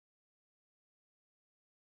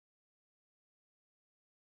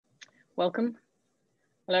Welcome.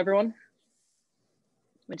 Hello, everyone.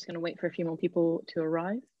 We're just going to wait for a few more people to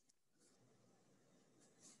arrive.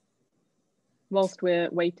 Whilst we're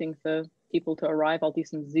waiting for people to arrive, I'll do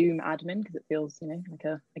some Zoom admin because it feels, like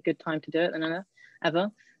a good time to do it than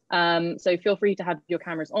ever. So feel free to have your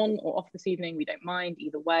cameras on or off this evening. We don't mind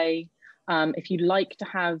either way. If you'd like to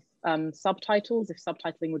have subtitles, if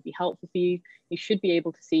subtitling would be helpful for you, you should be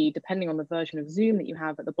able to see, depending on the version of Zoom that you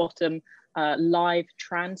have at the bottom, live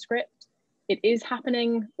transcript. It is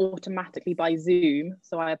happening automatically by Zoom,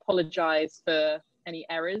 so I apologize for any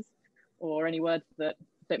errors or any words that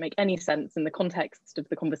don't make any sense in the context of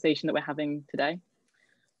the conversation that we're having today,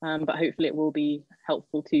 but hopefully it will be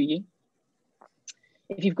helpful to you.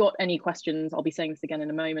 If you've got any questions, I'll be saying this again in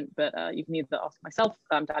a moment, but you can either ask myself,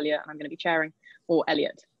 Dalia, and I'm going to be chairing, or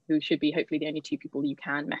Elliot, who should be hopefully the only two people you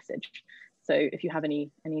can message. So if you have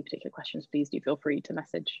any particular questions, please do feel free to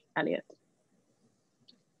message Elliot.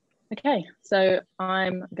 Okay, so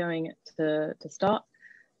I'm going to start.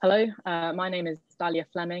 Hello, my name is Dalia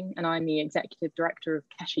Fleming, and I'm the Executive Director of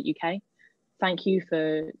KeshetUK. Thank you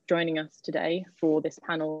for joining us today for this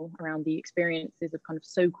panel around the experiences of kind of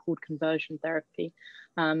so-called conversion therapy.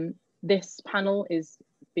 This panel is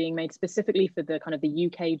being made specifically for the kind of the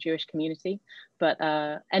UK Jewish community, but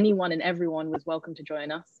anyone and everyone was welcome to join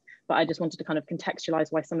us. But I just wanted to kind of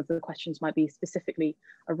contextualize why some of the questions might be specifically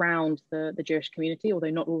around the Jewish community,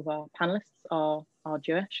 although not all of our panelists are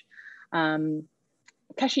Jewish.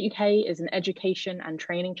 KeshetUK is an education and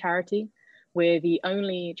training charity. We're the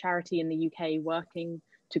only charity in the UK working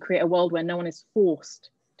to create a world where no one is forced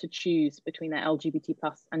to choose between their LGBT+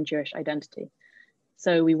 and Jewish identity.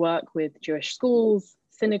 So we work with Jewish schools,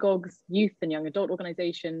 synagogues, youth and young adult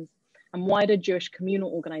organizations, and wider Jewish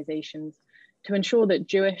communal organizations to ensure that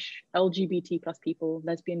Jewish, LGBT+ people,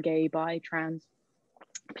 lesbian, gay, bi, trans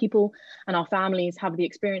people and our families have the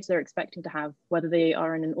experience they're expecting to have, whether they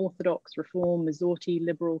are in an Orthodox, Reform, Masorti,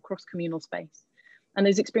 liberal, cross-communal space. And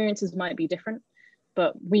those experiences might be different,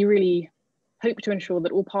 but we really hope to ensure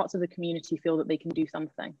that all parts of the community feel that they can do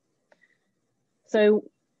something. So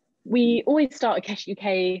we always start at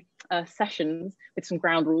KeshetUK sessions with some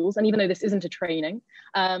ground rules, and even though this isn't a training,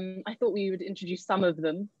 I thought we would introduce some of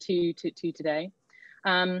them to today.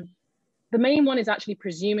 The main one is actually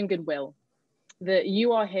presuming goodwill, that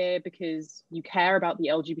you are here because you care about the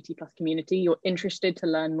LGBT+ community, you're interested to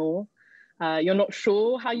learn more, you're not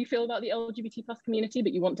sure how you feel about the LGBT+ community,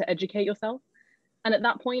 but you want to educate yourself. And at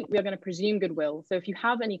that point, we are going to presume goodwill. So if you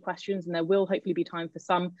have any questions, and there will hopefully be time for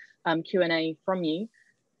some Q&A from you,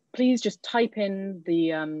 please just type in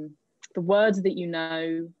the words that you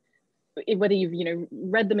know, whether you've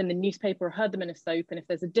read them in the newspaper or heard them in a soap, and if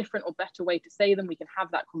there's a different or better way to say them, we can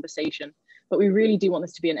have that conversation. But we really do want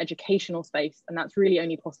this to be an educational space, and that's really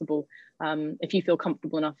only possible if you feel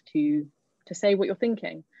comfortable enough to say what you're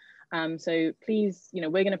thinking. So please, we're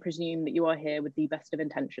going to presume that you are here with the best of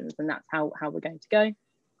intentions, and that's how we're going to go.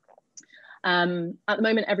 At the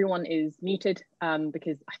moment, everyone is muted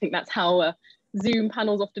because I think that's how Zoom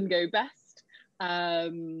panels often go best.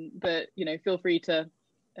 But feel free to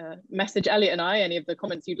message Elliot and I any of the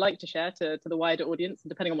comments you'd like to share to the wider audience, and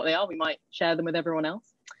depending on what they are, we might share them with everyone else.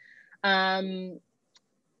 And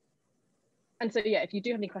so yeah, if you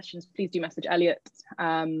do have any questions, please do message Elliot.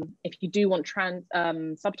 If you do want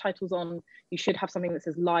subtitles on, you should have something that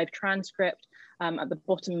says live transcript at the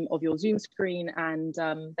bottom of your Zoom screen, and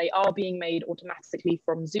they are being made automatically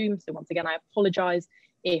from Zoom. So once again, I apologize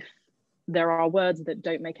if there are words that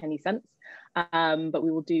don't make any sense, but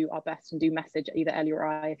we will do our best and do message either Ellie or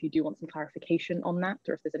I if you do want some clarification on that,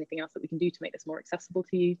 or if there's anything else that we can do to make this more accessible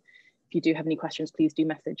to you. If you do have any questions, please do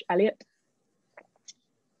message Elliot.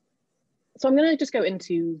 So I'm going to just go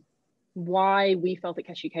into why we felt at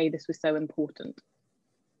KeshetUK this was so important.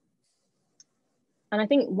 And I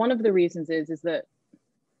think one of the reasons is that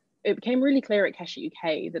it became really clear at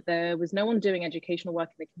KeshetUK that there was no one doing educational work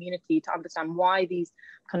in the community to understand why these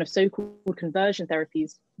kind of so-called conversion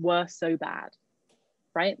therapies were so bad,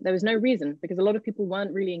 right? There was no reason, because a lot of people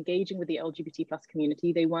weren't really engaging with the LGBT+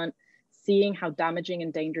 community. They weren't seeing how damaging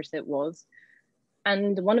and dangerous it was.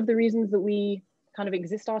 And one of the reasons that we kind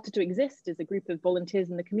of started to exist as a group of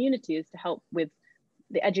volunteers in the community is to help with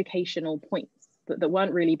the educational points that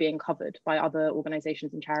weren't really being covered by other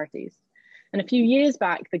organizations and charities. And a few years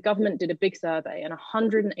back, the government did a big survey, and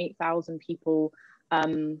 108,000 people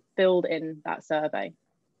filled in that survey.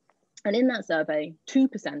 And in that survey,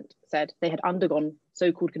 2% said they had undergone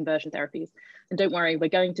so-called conversion therapies. And don't worry, we're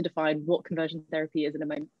going to define what conversion therapy is in a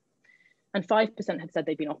moment. And 5% had said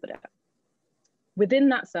they'd been offered it. Within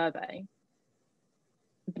that survey,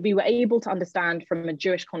 we were able to understand from a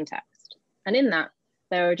Jewish context. And in that,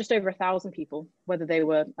 there were just over 1,000 people, whether they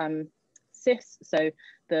were cis, so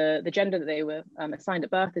the gender that they were assigned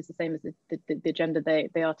at birth is the same as the gender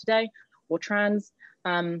they are today, or trans.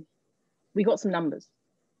 We got some numbers.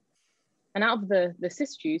 And out of the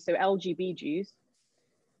cis Jews, so LGB Jews,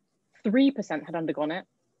 3% had undergone it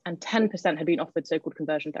and 10% had been offered so-called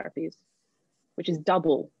conversion therapies, which is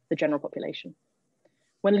double the general population.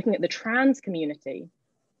 When looking at the trans community,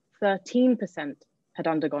 13% had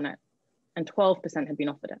undergone it and 12% had been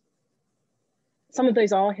offered it. Some of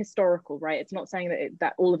those are historical, right? It's not saying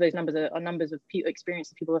that all of those numbers are numbers of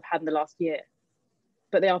experiences people have had in the last year,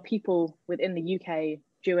 but they are people within the UK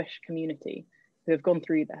Jewish community who have gone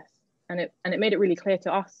through this. And it made it really clear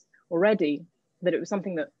to us already that it was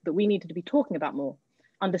something that we needed to be talking about more,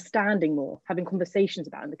 understanding more, having conversations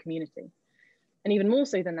about in the community. And even more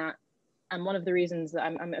so than that, and one of the reasons that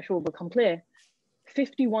I'm sure will become clear,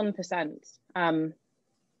 51%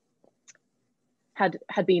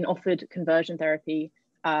 had been offered conversion therapy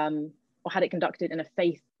or had it conducted in a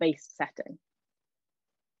faith-based setting.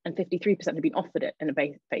 And 53% had been offered it in a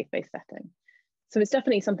faith-based setting. So it's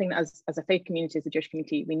definitely something that as a faith community, as a Jewish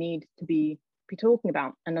community, we need to be talking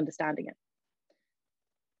about and understanding it.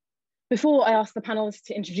 Before I ask the panelists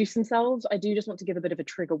to introduce themselves, I do just want to give a bit of a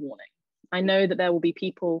trigger warning. I know that there will be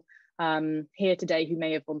people here today who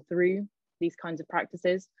may have gone through these kinds of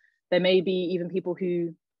practices. There may be even people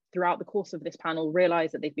who, throughout the course of this panel,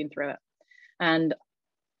 realize that they've been through it. And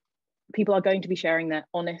people are going to be sharing their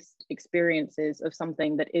honest experiences of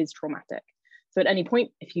something that is traumatic. So at any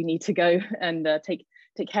point, if you need to go and take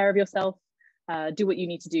care of yourself, do what you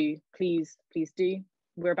need to do, please do.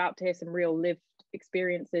 We're about to hear some real lived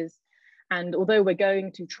experiences. And although we're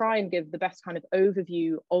going to try and give the best kind of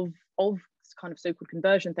overview of kind of so-called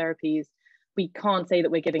conversion therapies, we can't say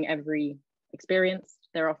that we're giving every experience.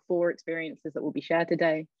 There are 4 experiences that will be shared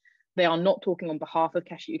today. They are not talking on behalf of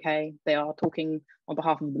KeshetUK. They are talking on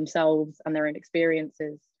behalf of themselves and their own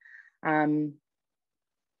experiences. And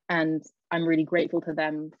I'm really grateful to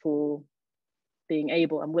them for being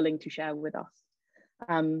able and willing to share with us.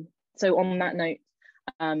 So on that note,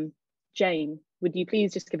 Jane, would you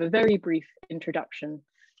please just give a very brief introduction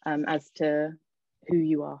as to who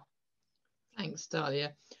you are? Thanks,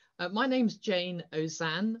 Dalia. My name's Jane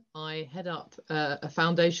Ozanne. I head up a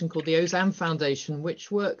foundation called the Ozanne Foundation,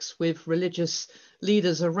 which works with religious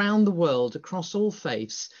leaders around the world across all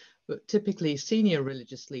faiths, but typically senior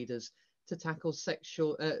religious leaders, to tackle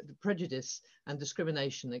sexual prejudice and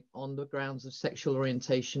discrimination on the grounds of sexual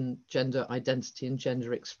orientation, gender identity and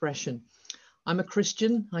gender expression. I'm a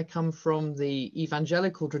Christian. I come from the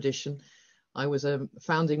Evangelical tradition. I was a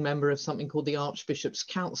founding member of something called the Archbishop's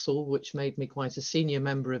Council, which made me quite a senior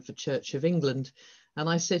member of the Church of England. And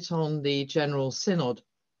I sit on the General Synod.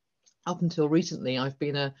 Up until recently, I've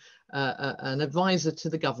been an advisor to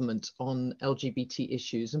the government on LGBT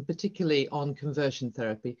issues, and particularly on conversion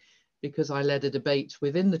therapy, because I led a debate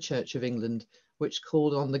within the Church of England, which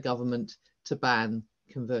called on the government to ban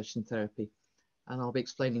conversion therapy. And I'll be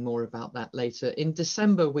explaining more about that later. In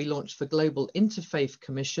December, we launched the Global Interfaith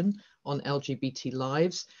Commission on LGBT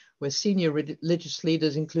lives, where senior religious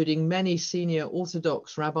leaders, including many senior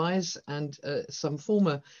Orthodox rabbis and some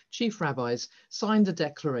former chief rabbis, signed a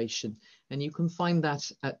declaration. And you can find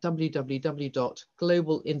that at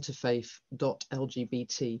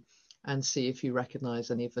www.globalinterfaith.lgbt and see if you recognize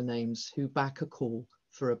any of the names who back a call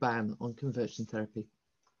for a ban on conversion therapy.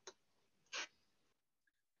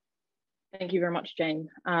 Thank you very much, Jane.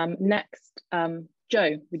 Next,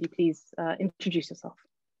 Joe, would you please introduce yourself?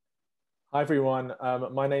 Hi, everyone.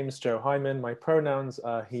 My name is Joe Hyman. My pronouns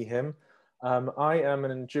are he, him. I am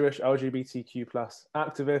a Jewish LGBTQ+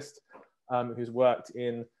 activist who's worked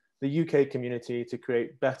in the UK community to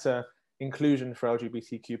create better inclusion for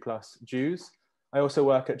LGBTQ+ Jews. I also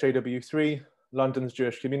work at JW3, London's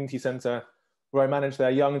Jewish Community Centre, where I manage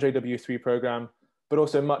their Young JW3 programme, but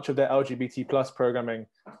also much of their LGBT+ programming,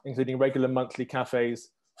 including regular monthly cafes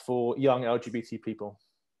for young LGBT people.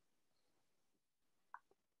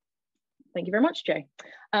 Thank you very much, Jay.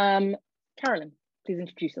 Carolyn, please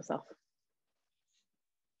introduce yourself.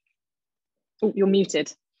 Oh, you're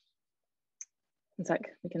muted. One sec,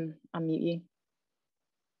 we can unmute you.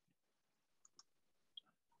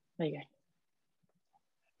 There you go.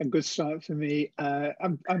 A good start for me.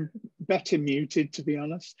 I'm better muted, to be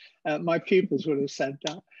honest. My pupils would have said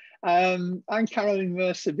that. I'm Carolyn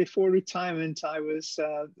Mercer. Before retirement, I was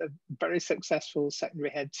a very successful secondary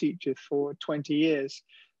head teacher for 20 years.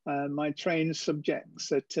 My trained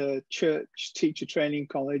subjects at Church Teacher Training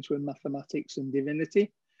College were mathematics and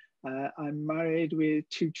divinity. I'm married with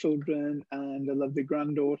 2 children and a lovely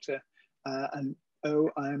granddaughter. And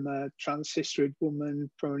I'm a trans-historied woman,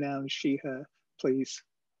 pronouns she, her, please.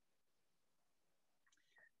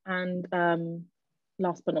 And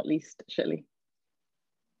last but not least, Shirley.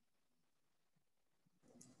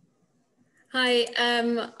 Hi,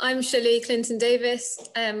 I'm Shirley Clinton Davis.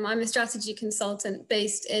 I'm a strategy consultant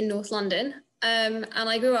based in North London. And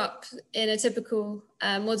I grew up in a typical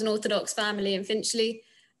modern Orthodox family in Finchley,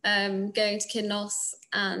 going to Kinloss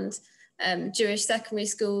and Jewish secondary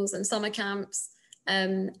schools and summer camps.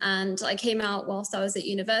 And I came out whilst I was at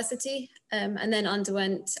university and then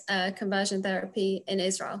underwent conversion therapy in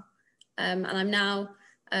Israel. And I'm now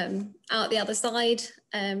out the other side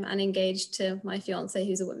and engaged to my fiance,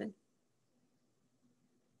 who's a woman.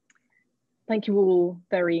 Thank you all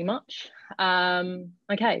very much.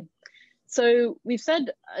 Okay, so we've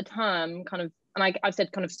said a term kind of, and I've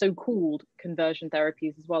said kind of so-called conversion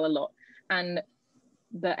therapies as well a lot. And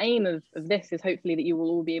the aim of this is hopefully that you will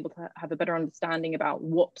all be able to have a better understanding about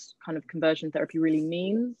what kind of conversion therapy really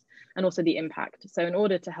means and also the impact. So in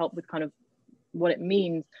order to help with kind of what it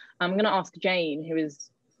means, I'm going to ask Jane, who is,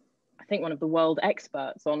 I think, one of the world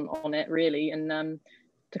experts on it really, and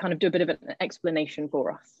to kind of do a bit of an explanation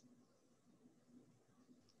for us.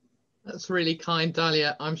 That's really kind,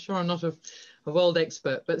 Dalia. I'm sure I'm not a world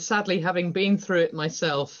expert, but sadly, having been through it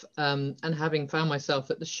myself and having found myself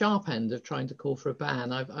at the sharp end of trying to call for a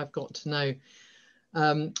ban, I've got to know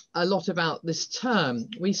a lot about this term.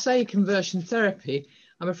 We say conversion therapy.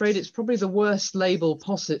 I'm afraid it's probably the worst label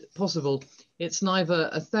possible. It's neither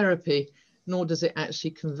a therapy, nor does it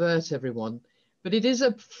actually convert everyone. But it is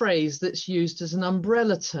a phrase that's used as an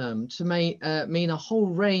umbrella term to mean a whole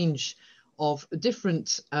range of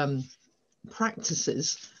different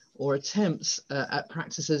practices or attempts at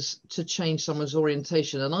practices to change someone's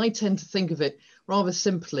orientation. And I tend to think of it rather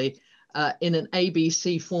simply in an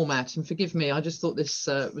ABC format. And forgive me, I just thought this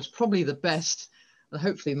was probably the best and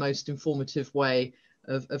hopefully most informative way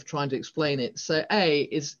of trying to explain it. So A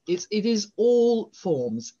is it is all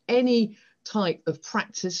forms, any type of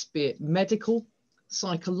practice, be it medical,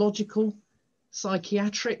 psychological,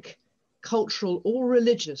 psychiatric, cultural or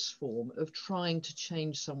religious form of trying to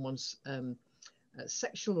change someone's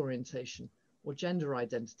sexual orientation or gender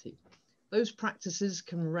identity. Those practices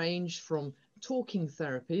can range from talking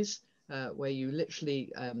therapies, where you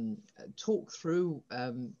literally talk through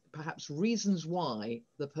perhaps reasons why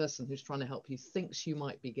the person who's trying to help you thinks you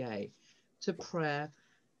might be gay, to prayer,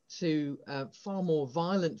 to far more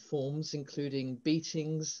violent forms, including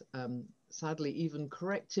beatings, sadly even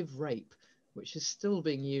corrective rape, which is still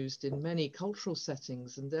being used in many cultural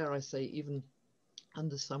settings, and dare I say even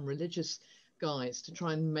under some religious guise, to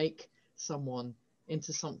try and make someone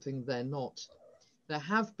into something they're not. There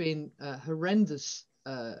have been horrendous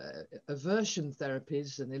aversion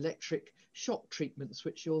therapies and electric shock treatments,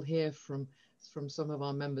 which you'll hear from some of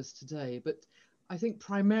our members today. But I think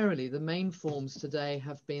primarily the main forms today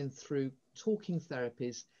have been through talking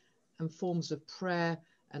therapies and forms of prayer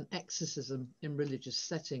and exorcism in religious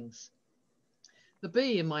settings. The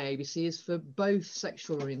B in my ABC is for both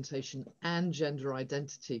sexual orientation and gender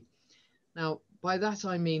identity. Now, by that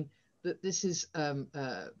I mean that this is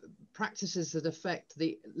practices that affect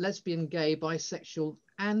the lesbian, gay, bisexual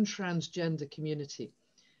and transgender community.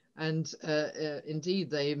 And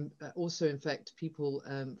indeed, they also infect people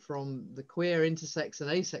from the queer, intersex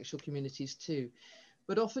and asexual communities too.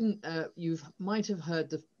 But often you might have heard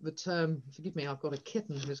the term, forgive me, I've got a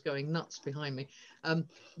kitten who's going nuts behind me,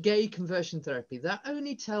 gay conversion therapy. That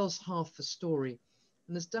only tells half the story.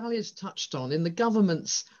 And as Dalia's touched on, in the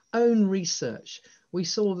government's own research, we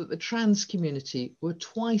saw that the trans community were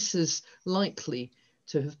twice as likely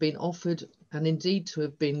to have been offered and indeed to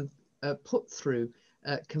have been put through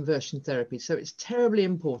conversion therapy. So it's terribly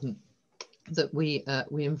important that we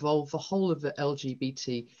involve the whole of the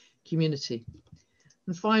LGBT community.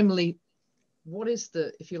 And finally, what is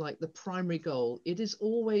the, if you like, the primary goal? It is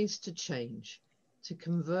always to change, to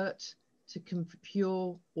convert, to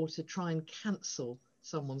cure, or to try and cancel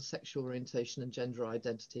someone's sexual orientation and gender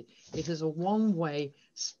identity. It is a one-way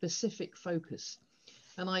specific focus.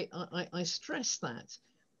 And I stress that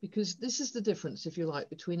because this is the difference, if you like,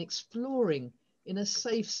 between exploring in a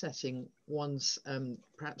safe setting one's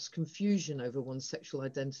perhaps confusion over one's sexual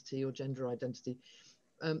identity or gender identity.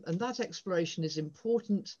 And that exploration is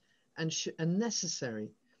important and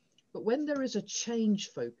necessary. But when there is a change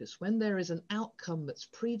focus, when there is an outcome that's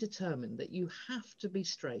predetermined that you have to be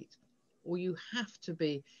straight or you have to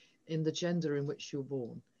be in the gender in which you're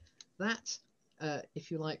born, that,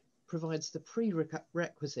 if you like, provides the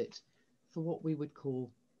prerequisite for what we would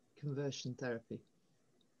call conversion therapy.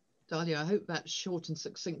 Dalia, I hope that's short and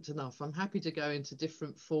succinct enough. I'm happy to go into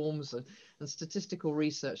different forms and statistical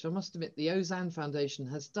research. I must admit the Ozan Foundation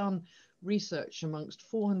has done research amongst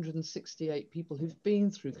 468 people who've been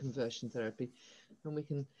through conversion therapy, and we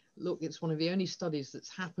can look, it's one of the only studies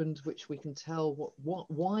that's happened which we can tell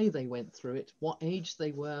why they went through it, what age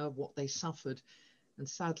they were, what they suffered, and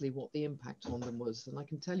sadly what the impact on them was. And I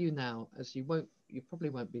can tell you now, as you probably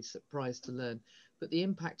won't be surprised to learn, but the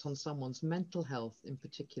impact on someone's mental health in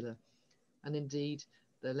particular, and indeed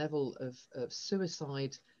the level of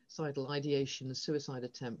suicidal ideation and suicide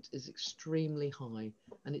attempt is extremely high,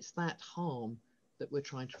 and it's that harm that we're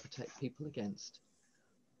trying to protect people against.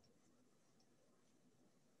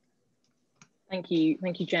 Thank you,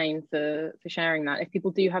 Jane, for sharing that. If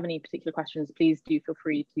people do have any particular questions, please do feel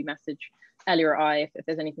free to message Ellie or I if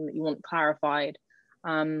there's anything that you want clarified.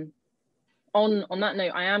 On that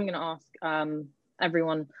note, I am going to ask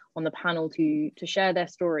everyone on the panel to share their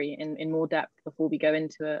story in more depth before we go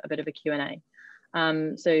into a bit of a Q&A.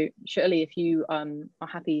 So Shirley, if you are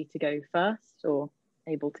happy to go first or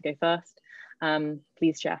able to go first,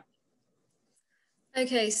 please share.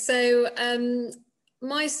 Okay, so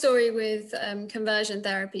my story with conversion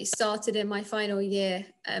therapy started in my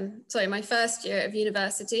my first year of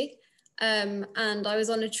university. And I was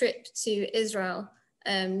on a trip to Israel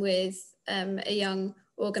with a young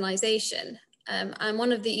organization. And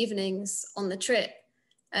one of the evenings on the trip,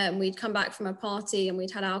 we'd come back from a party and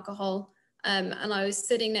we'd had alcohol. And I was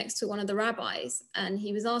sitting next to one of the rabbis, and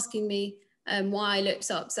he was asking me why I looked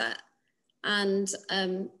so upset. And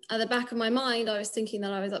at the back of my mind, I was thinking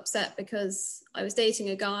that I was upset because I was dating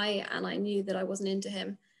a guy and I knew that I wasn't into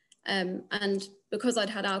him. And because I'd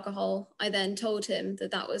had alcohol, I then told him that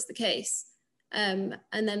that was the case. And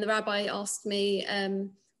then the rabbi asked me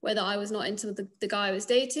whether I was not into the guy I was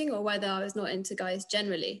dating or whether I was not into guys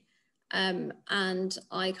generally. And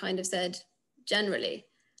I kind of said generally.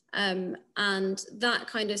 And that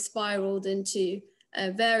kind of spiraled into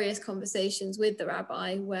various conversations with the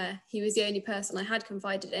rabbi, where he was the only person I had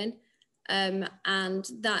confided in. And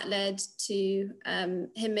that led to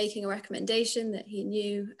him making a recommendation that he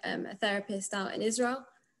knew a therapist out in Israel.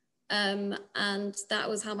 And that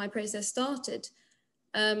was how my process started.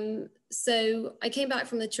 So I came back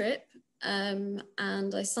from the trip and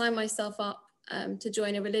I signed myself up to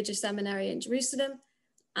join a religious seminary in Jerusalem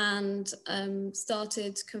and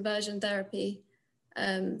started conversion therapy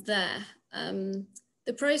there.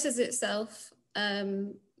 The process itself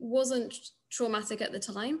wasn't traumatic at the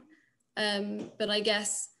time, but I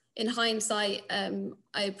guess in hindsight,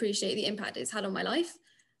 I appreciate the impact it's had on my life.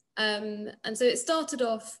 And so it started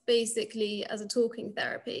off basically as a talking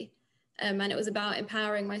therapy, and it was about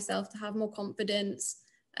empowering myself to have more confidence,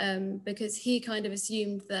 because he kind of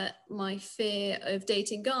assumed that my fear of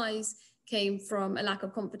dating guys came from a lack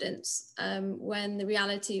of confidence, when the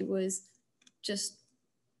reality was just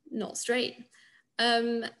not straight.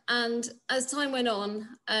 And as time went on,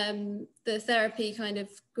 the therapy kind of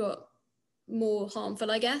got more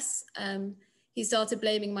harmful, I guess. He started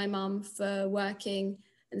blaming my mum for working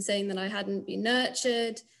and saying that I hadn't been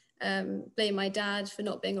nurtured, blame my dad for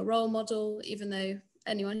not being a role model, even though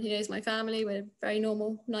anyone who knows my family, we're a very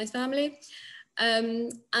normal, nice family.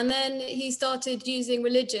 And then he started using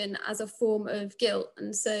religion as a form of guilt.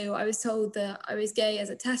 And so I was told that I was gay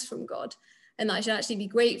as a test from God, and that I should actually be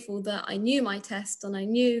grateful that I knew my test and I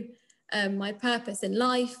knew my purpose in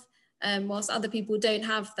life, whilst other people don't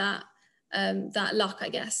have that luck, I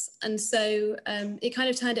guess. And so it kind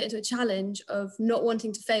of turned it into a challenge of not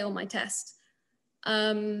wanting to fail my test.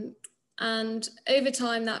 And over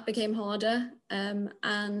time that became harder,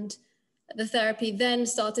 and the therapy then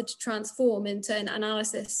started to transform into an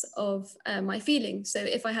analysis of my feelings. So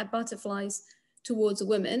if I had butterflies towards a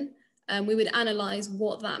woman, we would analyze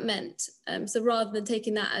what that meant. So rather than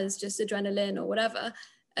taking that as just adrenaline or whatever,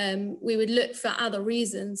 we would look for other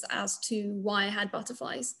reasons as to why I had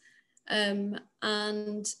butterflies. And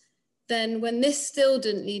then when this still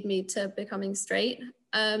didn't lead me to becoming straight,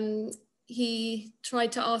 he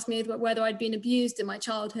tried to ask me whether I'd been abused in my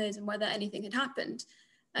childhood and whether anything had happened.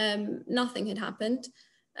 Nothing had happened.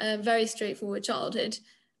 Very straightforward childhood.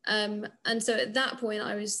 And so at that point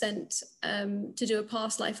I was sent to do a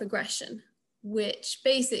past life regression, which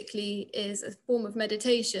basically is a form of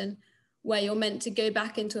meditation where you're meant to go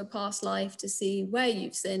back into a past life to see where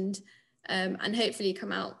you've sinned, and hopefully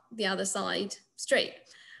come out the other side straight.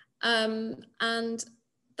 And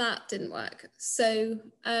that didn't work. So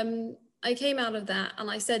I came out of that and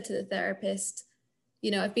I said to the therapist,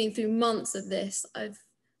 you know, I've been through months of this. I've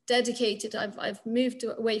dedicated, I've moved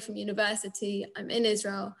away from university. I'm in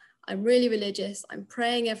Israel. I'm really religious, I'm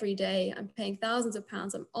praying every day, I'm paying thousands of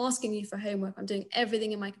pounds, I'm asking you for homework, I'm doing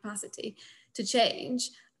everything in my capacity to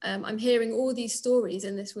change. I'm hearing all these stories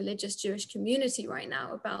in this religious Jewish community right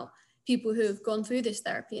now about people who have gone through this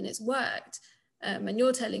therapy and it's worked. And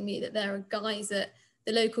you're telling me that there are guys at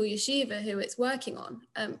the local yeshiva who it's working on.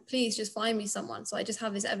 Please just find me someone. So I just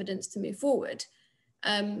have this evidence to move forward.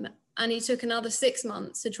 And he took another 6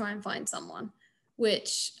 months to try and find someone,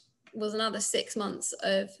 which was another 6 months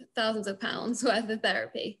of thousands of pounds worth of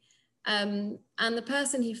therapy. And the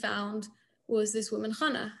person he found was this woman,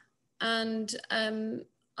 Hannah. And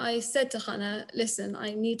I said to Hannah, listen,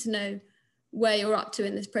 I need to know where you're up to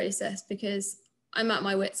in this process, because I'm at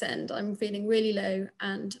my wit's end. I'm feeling really low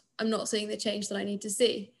and I'm not seeing the change that I need to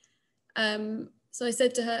see. So I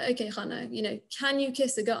said to her, okay, Hannah, can you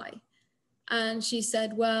kiss a guy? And she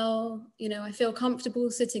said, well, I feel comfortable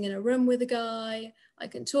sitting in a room with a guy. I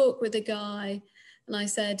can talk with a guy. And I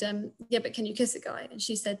said, yeah, but can you kiss a guy? And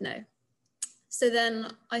she said, no. So then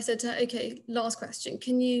I said to her, okay, last question,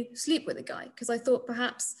 can you sleep with a guy? Because I thought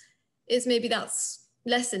perhaps maybe that's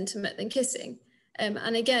less intimate than kissing.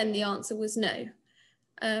 And again, the answer was no.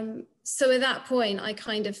 So at that point, I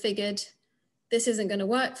kind of figured this isn't going to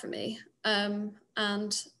work for me. And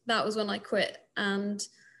that was when I quit and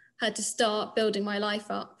had to start building my life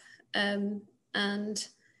up and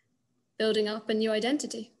building up a new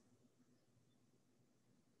identity.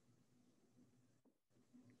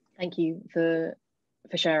 Thank you for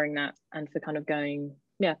sharing that and for kind of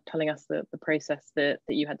telling us the process that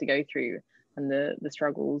you had to go through and the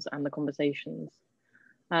struggles and the conversations.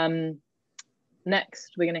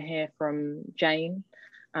 Next, we're going to hear from Jane,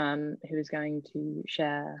 who is going to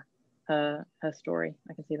share her story.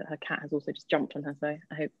 I can see that her cat has also just jumped on her, so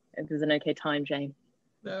I hope it was an okay time, Jane.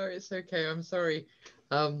 No, it's okay. I'm sorry.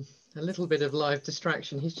 A little bit of live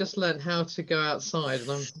distraction. He's just learned how to go outside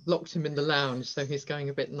and I've locked him in the lounge, so he's going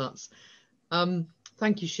a bit nuts.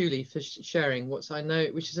 Thank you, Shuli, for sharing what I know,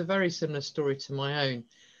 which is a very similar story to my own.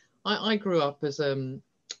 I grew up as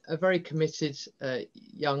a very committed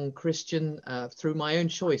young Christian through my own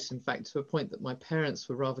choice, in fact, to a point that my parents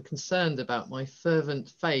were rather concerned about my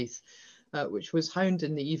fervent faith, which was honed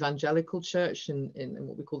in the Evangelical church in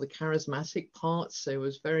what we call the charismatic part. So it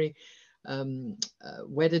was very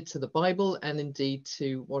wedded to the Bible and indeed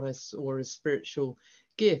to what I saw as spiritual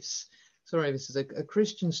gifts. Sorry, this is a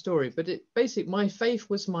Christian story, but my faith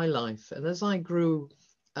was my life. And as I grew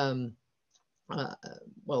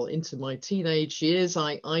into my teenage years,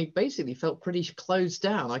 I basically felt pretty closed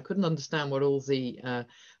down. I couldn't understand what all the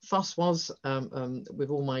fuss was with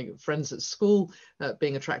all my friends at school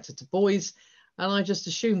being attracted to boys. And I just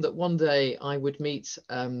assumed that one day I would meet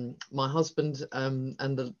my husband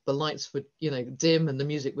and the lights would, dim and the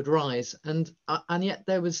music would rise. And yet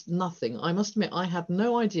there was nothing. I must admit, I had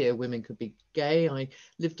no idea women could be gay. I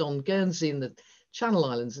lived on Guernsey in the Channel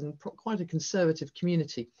Islands in quite a conservative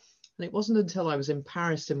community. And it wasn't until I was in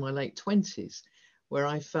Paris in my late 20s where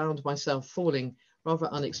I found myself falling rather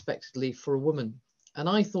unexpectedly for a woman. And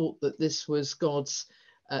I thought that this was God's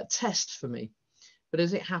test for me. But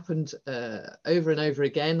as it happened over and over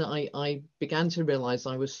again, I began to realize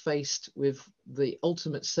I was faced with the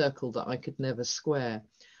ultimate circle that I could never square.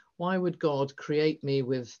 Why would God create me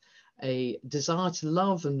with a desire to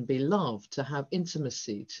love and be loved, to have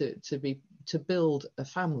intimacy, to build a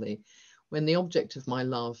family, when the object of my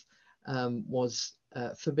love was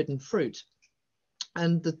forbidden fruit?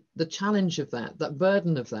 And the challenge of that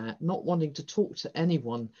burden of that, not wanting to talk to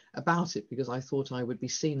anyone about it because I thought I would be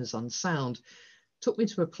seen as unsound, took me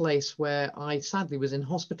to a place where I sadly was in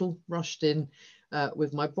hospital, rushed in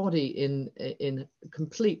with my body in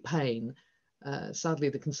complete pain. Sadly,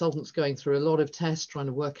 the consultants going through a lot of tests trying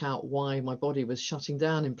to work out why my body was shutting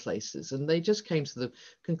down in places. And they just came to the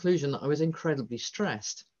conclusion that I was incredibly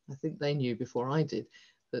stressed. I think they knew before I did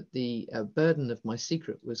that the burden of my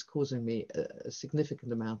secret was causing me a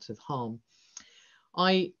significant amount of harm.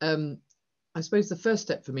 I suppose the first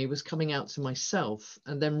step for me was coming out to myself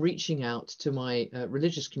and then reaching out to my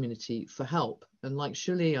religious community for help. And like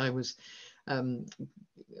Shuli, I was,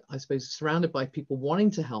 I suppose, surrounded by people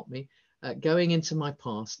wanting to help me, going into my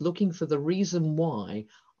past, looking for the reason why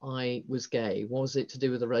I was gay. Was it to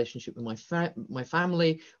do with a relationship with my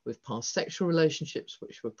family, with past sexual relationships,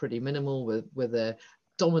 which were pretty minimal, with their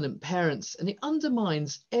dominant parents? And it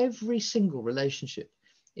undermines every single relationship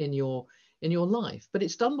in your life, but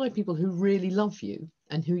it's done by people who really love you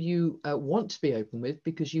and who you want to be open with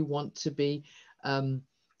because you want to be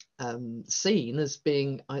seen as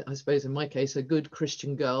being, I suppose in my case, a good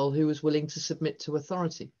Christian girl who was willing to submit to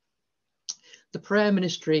authority. The prayer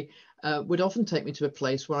ministry would often take me to a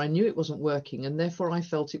place where I knew it wasn't working, and therefore I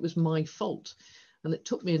felt it was my fault. And it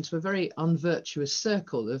took me into a very unvirtuous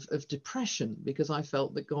circle of depression, because I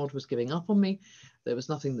felt that God was giving up on me. There was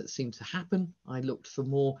nothing that seemed to happen. I looked for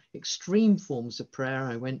more extreme forms of prayer.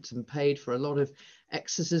 I went and paid for a lot of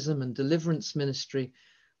exorcism and deliverance ministry.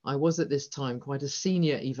 I was at this time quite a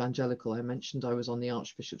senior evangelical. I mentioned I was on the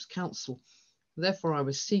Archbishop's Council. Therefore, I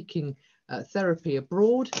was seeking therapy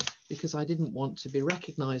abroad because I didn't want to be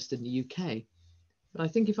recognised in the UK. But I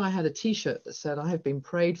think if I had a T-shirt that said I have been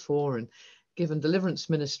prayed for and given deliverance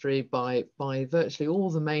ministry by virtually all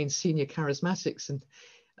the main senior charismatics and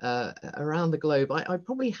around the globe, I'd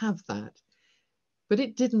probably have that. But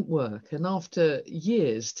it didn't work. And after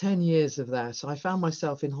years, 10 years of that, I found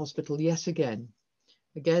myself in hospital yet again.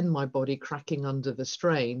 Again, my body cracking under the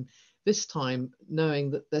strain, this time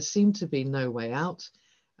knowing that there seemed to be no way out.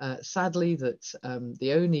 Sadly, that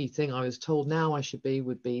the only thing I was told now I should be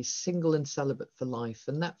would be single and celibate for life.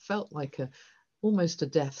 And that felt like almost a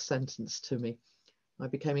death sentence to me. I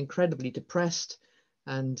became incredibly depressed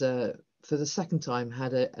and for the second time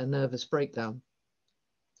had a nervous breakdown.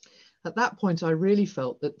 At that point, I really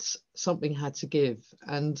felt that something had to give,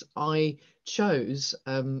 and I chose,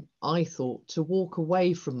 I thought, to walk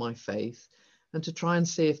away from my faith and to try and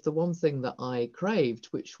see if the one thing that I craved,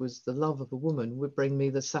 which was the love of a woman, would bring me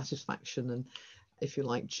the satisfaction and, if you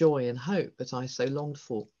like, joy and hope that I so longed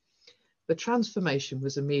for. The transformation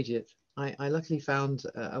was immediate. I luckily found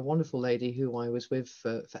a wonderful lady who I was with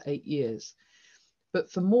for 8 years. But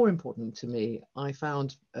for more important to me, I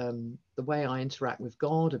found the way I interact with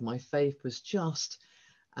God and my faith was just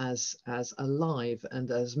as alive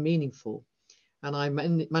and as meaningful. And I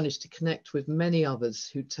managed to connect with many others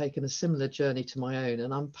who'd taken a similar journey to my own,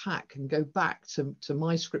 and unpack and go back to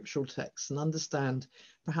my scriptural texts and understand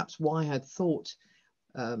perhaps why I had thought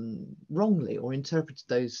wrongly or interpreted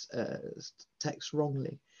those texts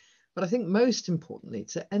wrongly. But I think most importantly,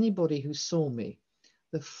 to anybody who saw me,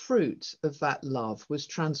 the fruit of that love was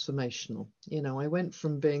transformational. You know, I went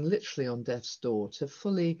from being literally on death's door to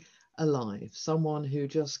fully alive, someone who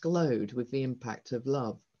just glowed with the impact of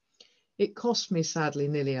love. It cost me, sadly,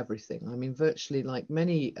 nearly everything. I mean, virtually, like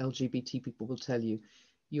many LGBT people will tell you,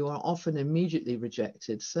 you are often immediately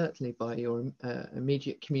rejected, certainly by your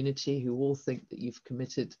immediate community, who all think that you've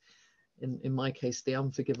committed, in my case, the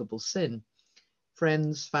unforgivable sin.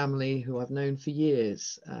 Friends, family who I've known for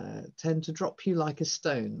years tend to drop you like a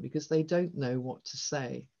stone because they don't know what to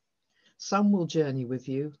say. Some will journey with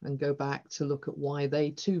you and go back to look at why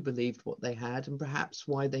they too believed what they had and perhaps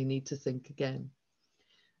why they need to think again.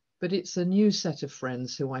 But it's a new set of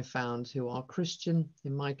friends who I found who are Christian,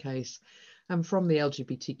 in my case, and from the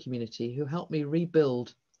LGBT community who helped me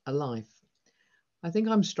rebuild a life. I think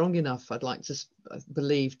I'm strong enough, I'd like to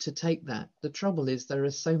believe, to take that. The trouble is there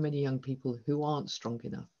are so many young people who aren't strong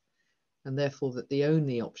enough, and therefore that the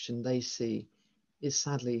only option they see is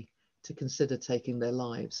sadly to consider taking their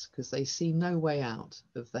lives because they see no way out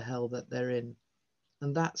of the hell that they're in.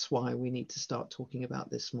 And that's why we need to start talking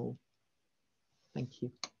about this more. Thank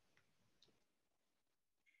you.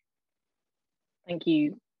 Thank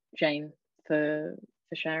you, Jane, for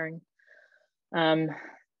sharing.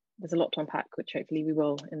 There's a lot to unpack, which hopefully we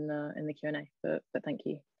will in the Q&A, but thank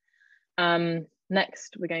you.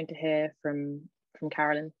 Next, we're going to hear from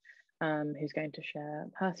Carolyn, who's going to share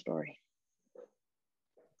her story.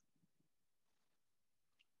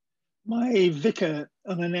 My vicar,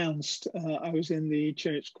 unannounced, I was in the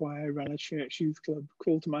church choir, ran a church youth club,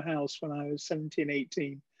 called to my house when I was 17,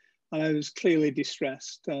 18, and I was clearly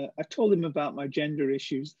distressed. I told him about my gender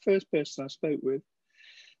issues, the first person I spoke with,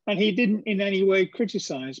 and he didn't in any way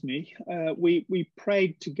criticize me. We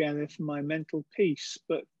prayed together for my mental peace,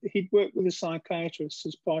 but he'd worked with a psychiatrist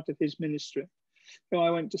as part of his ministry, who I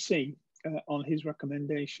went to see on his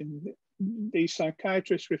recommendation. The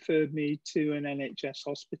psychiatrist referred me to an NHS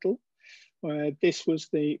hospital, where this was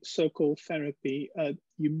the so-called therapy.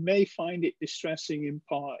 You may find it distressing in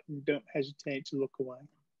part, and don't hesitate to look away.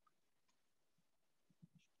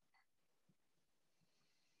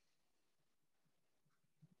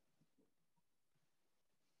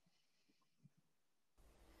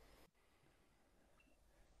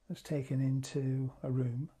 Was taken into a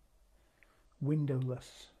room,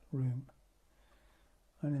 windowless room,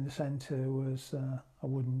 and in the centre was a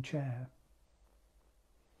wooden chair.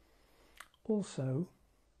 Also,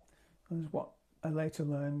 was what I later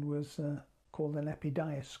learned was called an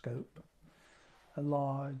epidiascope, a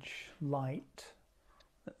large light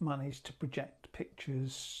that managed to project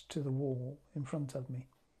pictures to the wall in front of me.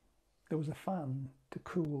 There was a fan to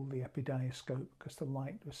cool the epidiascope because the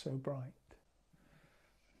light was so bright.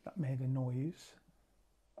 that made a noise.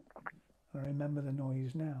 I remember the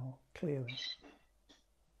noise now clearly.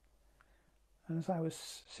 And as I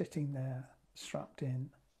was sitting there strapped in,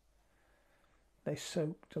 they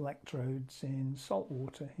soaked electrodes in salt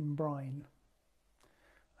water, in brine,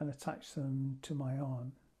 and attached them to my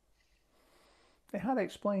arm. They had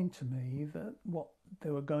explained to me that what they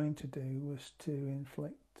were going to do was to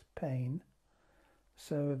inflict pain,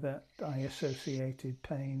 so that I associated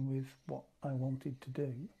pain with what I wanted to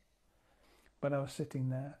do. But I was sitting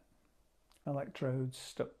there, electrodes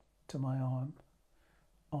stuck to my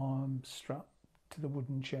arm strapped to the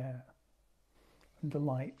wooden chair, and the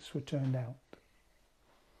lights were turned out.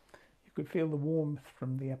 You could feel the warmth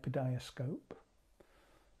from the epidioscope.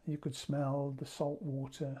 You could smell the salt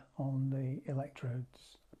water on the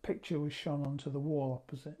electrodes. A picture was shone onto the wall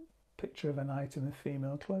opposite. Picture of an item of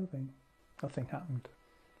female clothing. Nothing happened.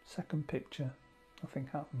 Second picture, nothing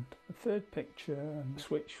happened. The third picture, and the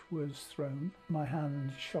switch was thrown. My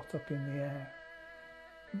hand shot up in the air.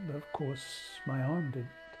 But of course, my arm didn't,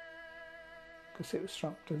 because it was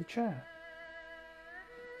strapped to the chair.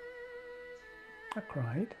 I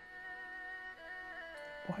cried.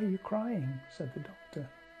 "Why are you crying?" said the doctor.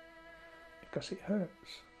 "Because it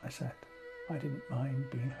hurts," I said. I didn't mind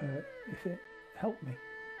being hurt if it helped me,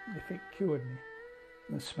 if it cured me.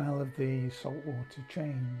 The smell of the salt water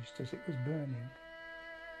changed as it was burning.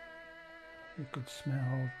 You could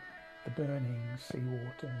smell the burning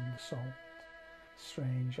seawater and the salt,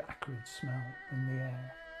 strange acrid smell in the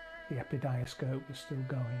air. The epidioscope was still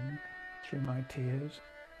going. Through my tears,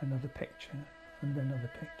 another picture and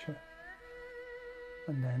another picture.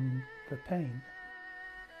 And then the pain.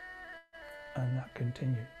 And that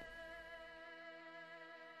continued.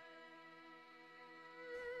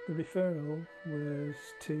 The referral was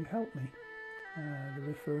to help me. The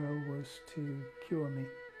referral was to cure me.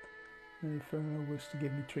 The referral was to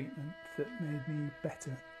give me treatment that made me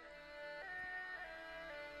better.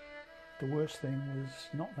 The worst thing was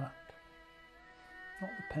not that.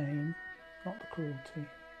 Not the pain, not the cruelty,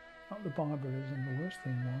 not the barbarism. The worst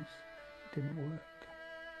thing was it didn't work.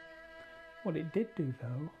 What it did do,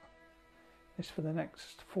 though, is for the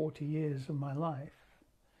next 40 years of my life,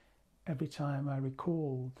 every time I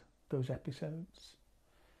recalled those episodes,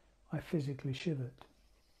 I physically shivered.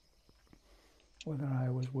 Whether I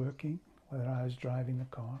was working, whether I was driving the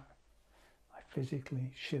car, I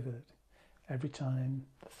physically shivered every time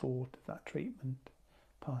the thought of that treatment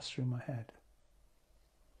passed through my head.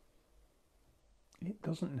 It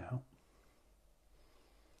doesn't now.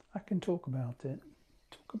 I can talk about it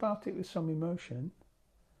with some emotion,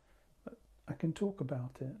 but I can talk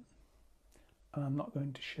about it, and I'm not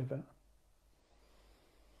going to shiver.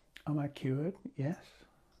 Am I cured? Yes,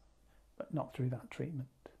 but not through that treatment.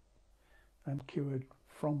 I'm cured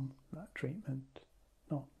from that treatment,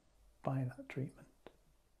 not by that treatment.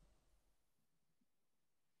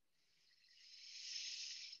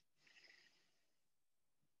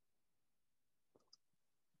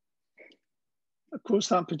 Of course,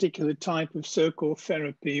 that particular type of circle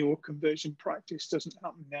therapy or conversion practice doesn't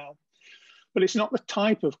happen now. But it's not the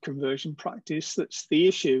type of conversion practice that's the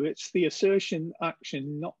issue. It's the assertion,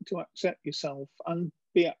 action not to accept yourself and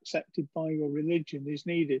be accepted by your religion is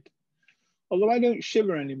needed. Although I don't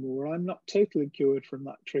shiver anymore, I'm not totally cured from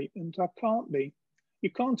that treatment. I can't be.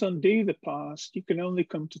 You can't undo the past. You can only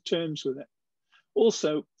come to terms with it.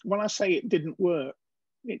 Also, when I say it didn't work,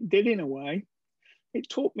 it did in a way. It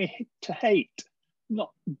taught me to hate,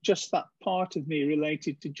 not just that part of me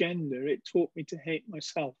related to gender. It taught me to hate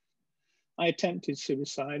myself. I attempted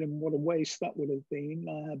suicide, and what a waste that would have been.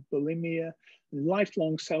 I had bulimia and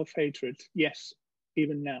lifelong self-hatred. Yes,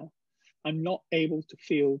 even now. I'm not able to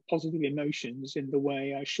feel positive emotions in the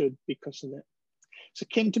way I should because of it. It's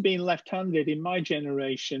akin to being left-handed. In my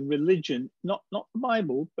generation, religion, not the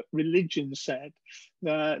Bible, but religion said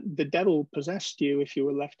that the devil possessed you if you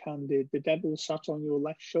were left-handed. The devil sat on your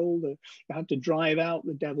left shoulder. You had to drive out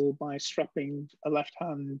the devil by strapping a left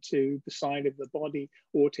hand to the side of the body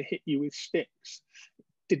or to hit you with sticks. It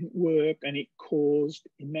didn't work, and it caused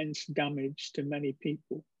immense damage to many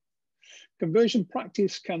people. Conversion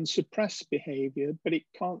practice can suppress behavior, but it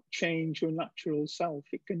can't change your natural self.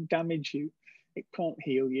 It can damage you. It can't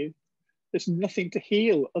heal you. There's nothing to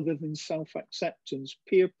heal other than self-acceptance.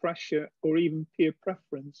 Peer pressure or even peer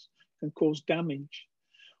preference can cause damage.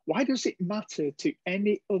 Why does it matter to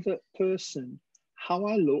any other person how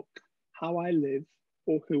I look, how I live,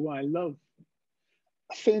 or who I love?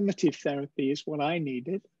 Affirmative therapy is what I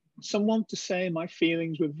needed. Someone to say my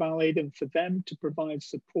feelings were valid and for them to provide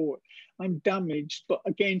support. I'm damaged, but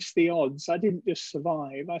against the odds, I didn't just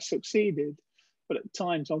survive, I succeeded. but at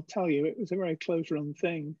times, I'll tell you, it was a very close run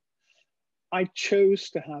thing. I chose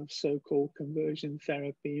to have so-called conversion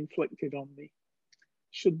therapy inflicted on me.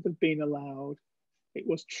 Shouldn't have been allowed. It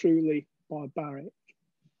was truly barbaric,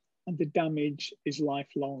 and the damage is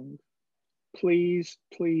lifelong. Please,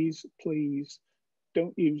 please, please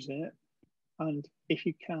don't use it. And if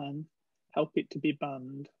you can, help it to be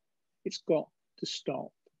banned. It's got to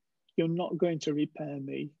stop. You're not going to repair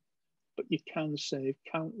me, but you can save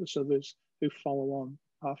countless others who follow on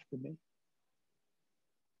after me.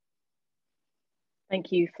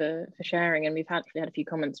 Thank you for sharing. And we've actually had a few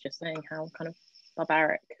comments just saying how kind of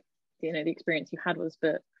barbaric, you know, the experience you had was.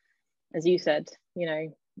 But as you said, you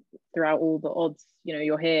know, throughout all the odds, you know,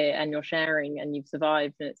 you're here and you're sharing and you've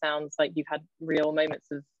survived, and it sounds like you've had real moments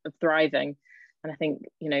of thriving. And I think,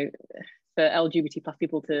 you know, for LGBT plus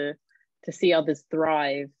people to see others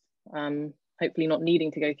thrive, hopefully not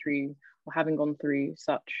needing to go through or having gone through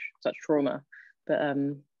such trauma, but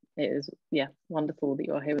it is, yeah, wonderful that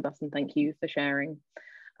you're here with us, and thank you for sharing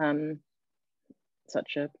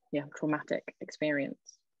such a traumatic experience.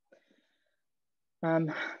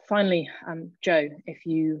 Finally, Joe, if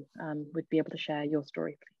you would be able to share your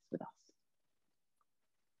story, please, with us.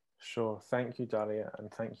 Sure. Thank you, Dalia,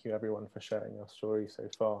 and thank you everyone for sharing your story so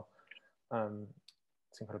far.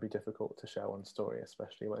 It's incredibly difficult to share one story,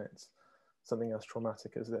 especially when it's something as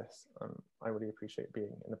traumatic as this. I really appreciate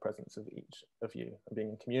being in the presence of each of you and being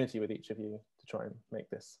in community with each of you to try and make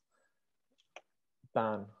this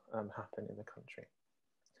ban happen in the country.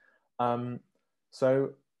 So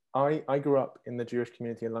I grew up in the Jewish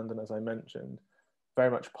community in London, as I mentioned, very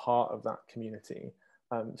much part of that community,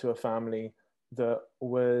 to a family that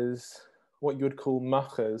was what you would call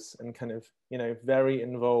machas and kind of, you know, very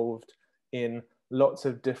involved in lots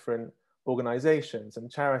of different organizations and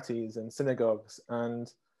charities and synagogues. And,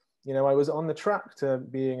 you know, I was on the track to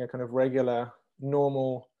being a kind of regular,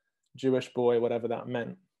 normal Jewish boy, whatever that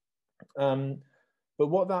meant. But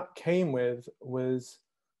what that came with was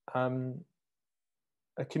a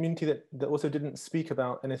community that also didn't speak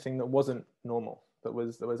about anything that wasn't normal, that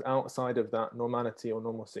was outside of that normality or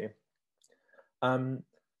normalcy.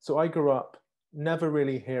 So I grew up never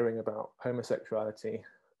really hearing about homosexuality,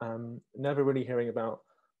 never really hearing about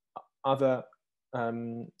other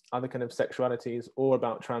kind of sexualities or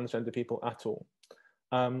about transgender people at all.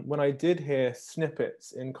 When I did hear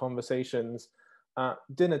snippets in conversations at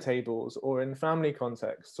dinner tables or in family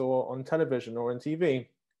contexts or on television or on TV,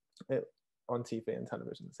 on TV and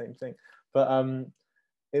television, the same thing, but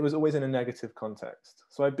it was always in a negative context.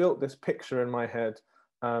 So I built this picture in my head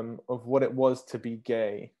of what it was to be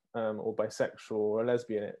gay or bisexual or a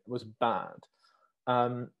lesbian. It was bad.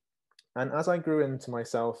 And as I grew into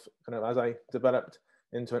myself, kind of as I developed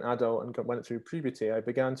into an adult and went through puberty, I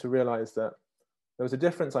began to realize that there was a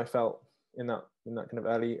difference I felt in that kind of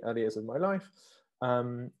early years of my life,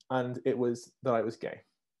 and it was that I was gay.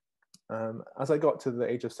 As I got to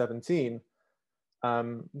the age of 17,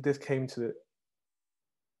 this came to,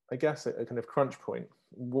 I guess, a kind of crunch point.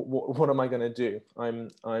 What am I going to do?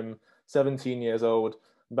 I'm 17 years old,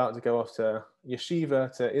 about to go off to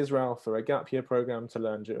yeshiva, to Israel for a gap year program to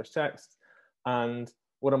learn Jewish texts. And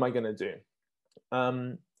what am I going to do?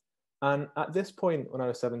 And at this point, when I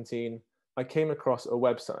was 17, I came across a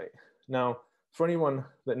website. Now, for anyone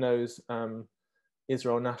that knows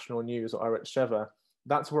Israel National News or Aretz Sheva,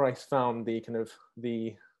 that's where I found the kind of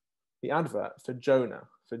the advert for Jonah.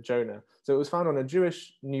 So it was found on a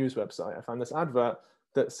Jewish news website. I found this advert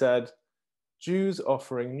that said, Jews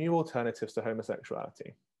offering new alternatives to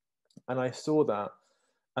homosexuality. And I saw that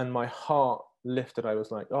and my heart lifted. I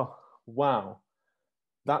was like, oh, wow,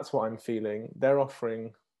 that's what I'm feeling. They're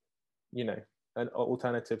offering, you know, an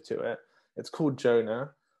alternative to it. It's called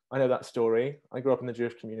Jonah. I know that story. I grew up in the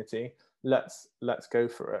Jewish community. Let's go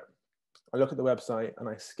for it. I look at the website and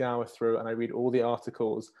I scour through and I read all the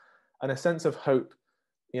articles, and a sense of hope,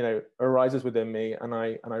 you know, arises within me, and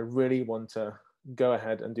I really want to go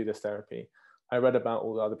ahead and do this therapy. I read about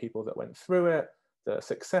all the other people that went through it, the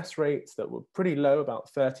success rates that were pretty low, about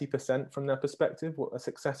 30% from their perspective, what a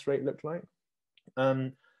success rate looked like.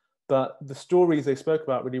 But the stories they spoke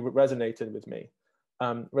about really resonated with me,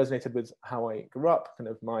 resonated with how I grew up, kind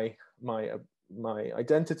of my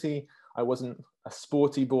identity. I wasn't a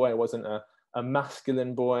sporty boy. I wasn't a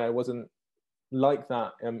masculine boy. I wasn't like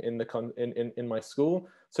that in my school.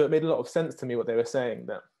 So it made a lot of sense to me what they were saying,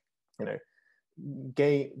 that, you know,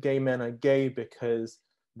 gay men are gay because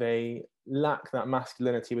they lack that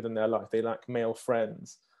masculinity within their life. They lack male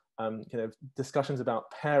friends. Kind of discussions about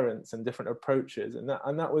parents and different approaches, and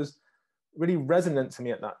that was really resonant to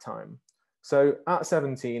me at that time. So at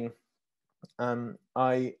 17,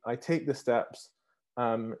 I take the steps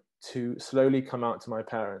to slowly come out to my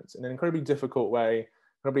parents in an incredibly difficult way,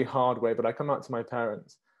 incredibly hard way, but I come out to my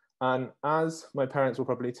parents. And as my parents will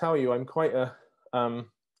probably tell you, I'm quite a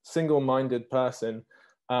single-minded person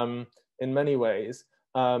in many ways.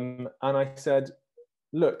 And I said,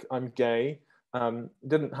 look, I'm gay. It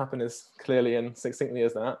didn't happen as clearly and succinctly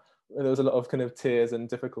as that. There was a lot of kind of tears and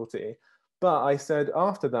difficulty. But I said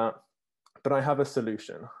after that, but I have a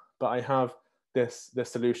solution. But I have this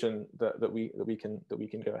solution that we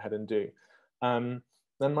can go ahead and do. And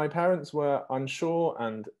my parents were unsure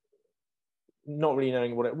and not really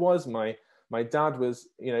knowing what it was. My dad was,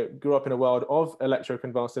 grew up in a world of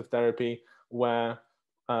electroconvulsive therapy where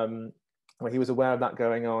he was aware of that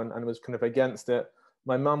going on and was kind of against it.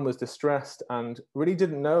 My mum was distressed and really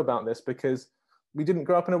didn't know about this because we didn't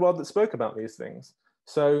grow up in a world that spoke about these things.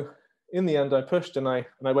 So in the end, I pushed and I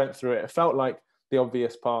went through it. It felt like the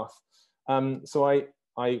obvious path. So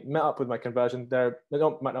I met up with my conversion therapist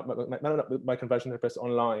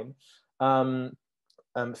online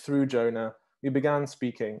through Jonah. We began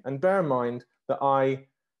speaking, and bear in mind that I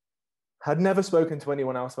had never spoken to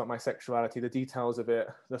anyone else about my sexuality, the details of it,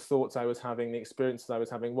 the thoughts I was having, the experiences I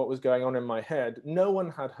was having, what was going on in my head. No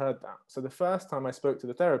one had heard that. So the first time I spoke to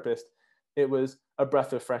the therapist, it was a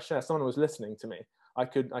breath of fresh air. Someone was listening to me. I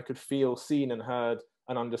could feel seen and heard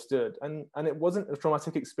and understood. And it wasn't a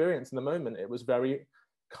traumatic experience in the moment. It was very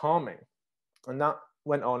calming. And that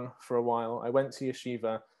went on for a while. I went to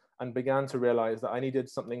yeshiva and began to realize that I needed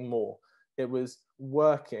something more. It was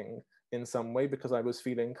working in some way because I was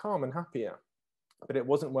feeling calm and happier, but it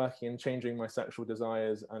wasn't working in changing my sexual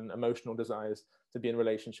desires and emotional desires to be in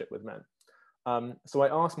relationship with men. So I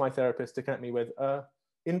asked my therapist to connect me with an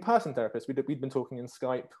in-person therapist. We'd been talking in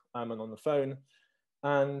Skype and on the phone,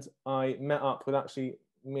 and I met up with, actually,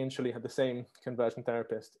 me and Shirley had the same conversion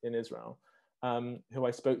therapist in Israel, who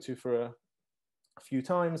I spoke to for a few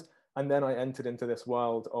times, and then I entered into this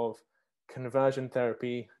world of conversion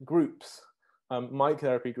therapy groups. My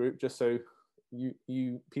therapy group, just so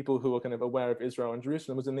you people who are kind of aware of Israel and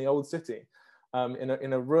Jerusalem, was in the Old City,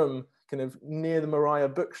 in a room kind of near the Moriah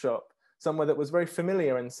bookshop, somewhere that was very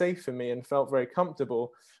familiar and safe for me and felt very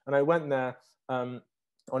comfortable. And I went there on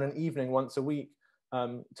an evening once a week,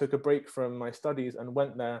 took a break from my studies and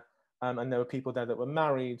went there. And there were people there that were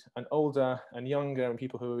married and older and younger, and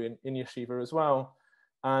people who were in yeshiva as well.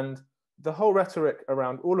 And the whole rhetoric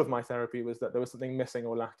around all of my therapy was that there was something missing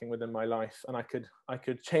or lacking within my life, and I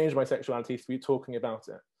could change my sexuality through talking about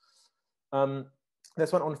it.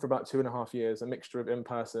 This went on for about 2.5 years, a mixture of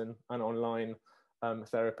in-person and online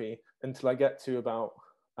therapy, until I get to about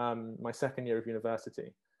my second year of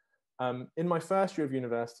university. In my first year of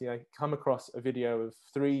university, I come across a video of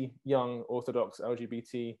 3 young Orthodox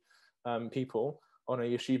LGBT people on a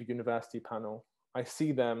yeshiva university panel. I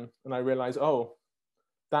see them and I realize, oh,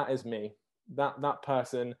 that is me. That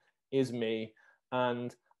person is me,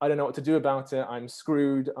 and I don't know what to do about it. I'm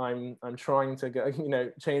screwed. I'm trying to go,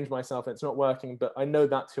 change myself, and it's not working. But I know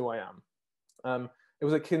that's who I am. It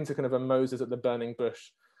was akin to kind of a Moses at the burning bush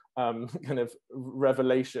kind of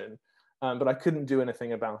revelation, but I couldn't do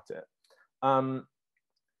anything about it.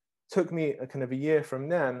 Took me a year from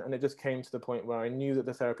then, and it just came to the point where I knew that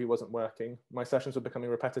the therapy wasn't working. My sessions were becoming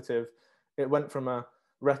repetitive. It went from a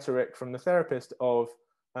rhetoric from the therapist of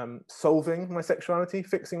solving my sexuality,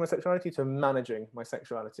 fixing my sexuality, to managing my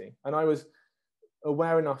sexuality. And I was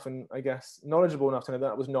aware enough and I guess knowledgeable enough to know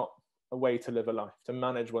that was not a way to live a life, to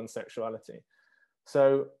manage one's sexuality.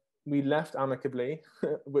 So we left amicably,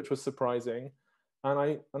 which was surprising. And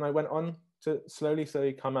I went on to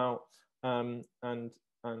slowly come out and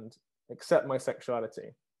accept my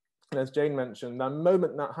sexuality. And as Jane mentioned, the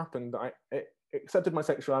moment that happened, I accepted my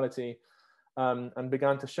sexuality and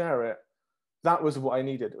began to share it. That was what I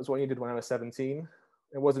needed. It was what I needed when I was 17.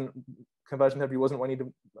 It wasn't, conversion therapy wasn't what I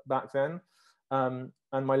needed back then. And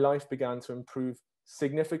my life began to improve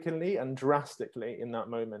significantly and drastically in that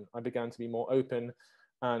moment. I began to be more open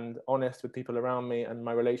and honest with people around me, and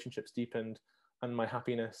my relationships deepened, and my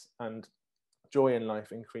happiness and joy in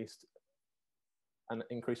life increased, and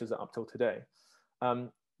increases up till today.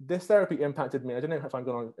 This therapy impacted me. I don't know if I'm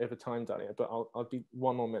going on over time, Dalia, but I'll be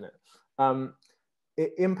 1 more minute.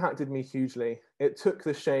 It impacted me hugely. It took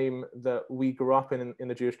the shame that we grew up in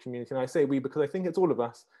the Jewish community. And I say we because I think it's all of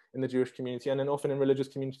us in the Jewish community, and then often in religious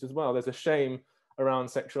communities as well. There's a shame around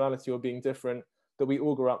sexuality or being different that we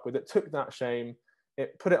all grew up with. It took that shame,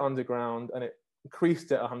 it put it underground, and it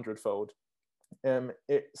increased it 100-fold.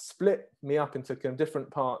 It split me up into kind of different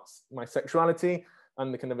parts, my sexuality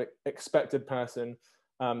and the kind of expected person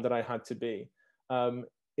that I had to be.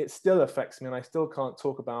 It still affects me, and I still can't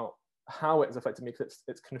talk about how it's affected me because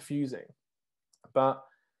it's confusing. But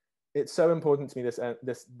it's so important to me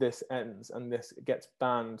this ends and this gets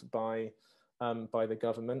banned by the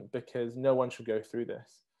government, because no one should go through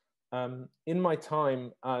this. In my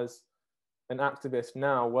time as an activist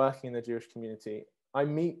now working in the Jewish community, I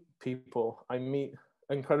meet people, I meet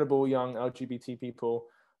incredible young LGBT people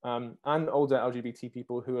and older LGBT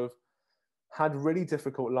people who have had really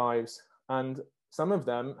difficult lives, and some of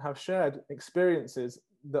them have shared experiences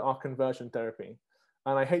that are conversion therapy.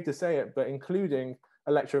 And I hate to say it, but including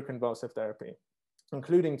electroconvulsive therapy,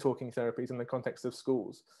 including talking therapies in the context of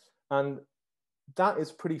schools. And that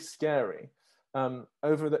is pretty scary. In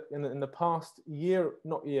the past year,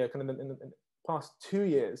 not year, kind of in the past 2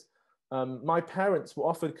 years, my parents were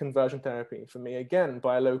offered conversion therapy for me, again,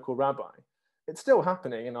 by a local rabbi. It's still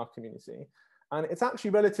happening in our community. And it's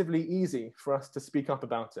actually relatively easy for us to speak up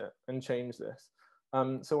about it and change this.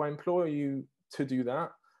 So I implore you to do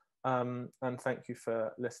that. And thank you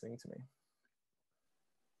for listening to me.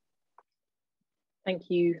 Thank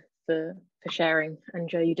you for sharing. And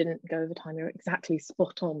Joe, you didn't go over time, you're exactly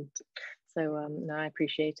spot on. So no, I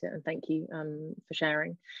appreciate it, and thank you for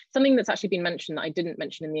sharing. Something that's actually been mentioned that I didn't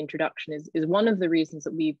mention in the introduction is one of the reasons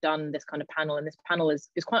that we've done this kind of panel, and this panel is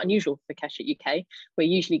quite unusual for KeshetUK. We're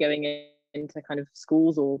usually going into kind of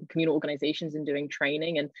schools or communal organizations and doing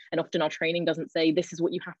training, and often our training doesn't say this is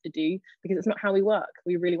what you have to do, because it's not how we work.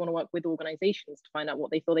 We really want to work with organizations to find out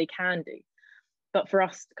what they feel they can do. But for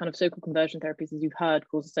us, kind of so-called conversion therapies, as you've heard,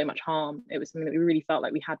 causes so much harm. It was something that we really felt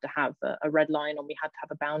like we had to have a red line on, we had to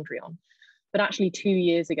have a boundary on. But actually 2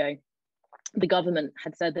 years ago, the government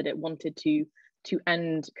had said that it wanted to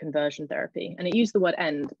end conversion therapy. And it used the word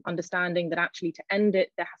end, understanding that actually to end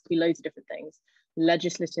it, there has to be loads of different things: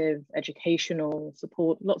 legislative, educational,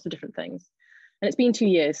 support, lots of different things. And it's been 2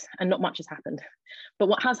 years and not much has happened. But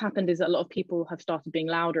what has happened is that a lot of people have started being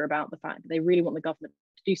louder about the fact that they really want the government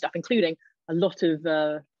to do stuff, including a lot of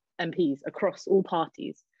MPs across all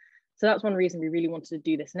parties. So that's one reason we really wanted to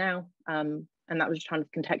do this now. And that was just trying to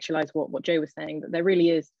contextualize what Joe was saying, that there really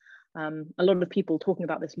is a lot of people talking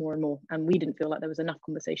about this more and more, and we didn't feel like there was enough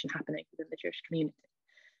conversation happening within the Jewish community.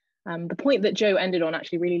 The point that Joe ended on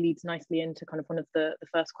actually really leads nicely into kind of one of the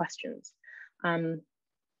first questions.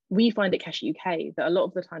 We find at KeshetUK that a lot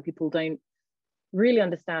of the time people don't really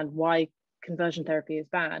understand why conversion therapy is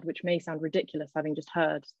bad, which may sound ridiculous having just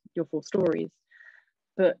heard your 4 stories.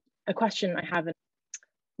 But a question I have: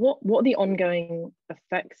 what are the ongoing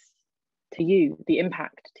effects to you, the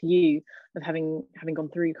impact to you of having gone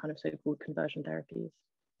through kind of so-called conversion therapies?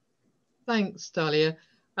 Thanks, Dalia.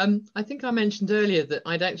 I think I mentioned earlier that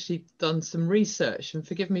I'd actually done some research, and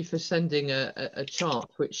forgive me for sending a chart,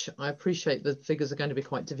 which I appreciate the figures are going to be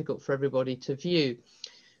quite difficult for everybody to view.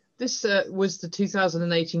 This was the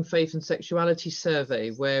 2018 Faith and Sexuality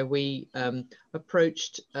Survey, where we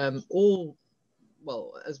approached as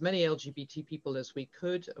many LGBT people as we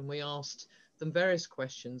could, and we asked them various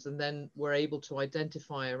questions, and then were able to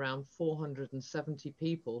identify around 470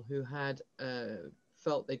 people who had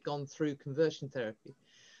felt they'd gone through conversion therapy.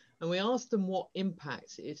 And we asked them what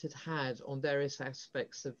impact it had had on various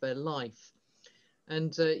aspects of their life.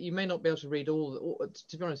 And you may not be able to read all,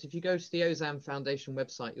 to be honest, if you go to the Ozam Foundation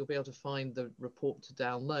website, you'll be able to find the report to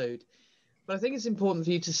download. But I think it's important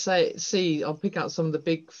for you to see, I'll pick out some of the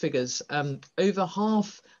big figures. Over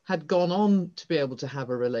half had gone on to be able to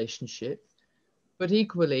have a relationship, but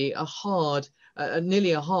equally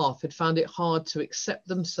nearly a half had found it hard to accept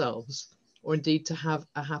themselves, or indeed to have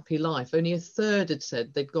a happy life. Only a third had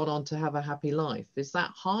said they'd gone on to have a happy life. Is that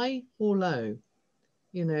high or low?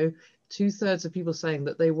 You know, 2/3 of people saying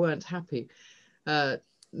that they weren't happy.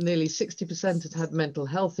 Nearly 60% had had mental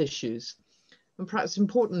health issues. And perhaps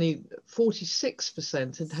importantly,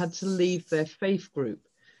 46% had had to leave their faith group.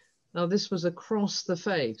 Now, this was across the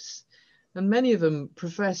faiths. And many of them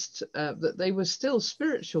professed that they were still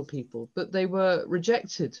spiritual people, but they were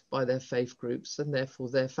rejected by their faith groups and therefore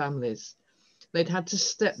their families. They'd had to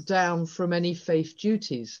step down from any faith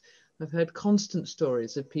duties. I've heard constant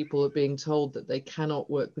stories of people being told that they cannot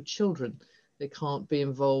work with children. They can't be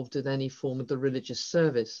involved in any form of the religious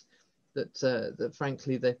service. That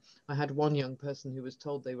frankly, I had one young person who was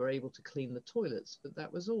told they were able to clean the toilets, but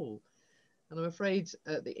that was all. And I'm afraid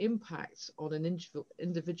the impact on an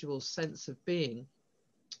individual's sense of being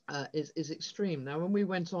is extreme. Now, when we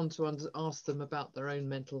went on to ask them about their own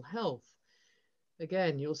mental health,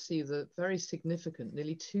 again, you'll see that very significant,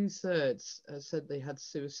 nearly 2/3 said they had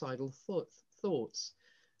suicidal thoughts.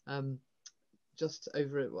 Just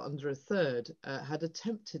under a third had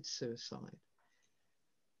attempted suicide.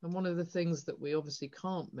 And one of the things that we obviously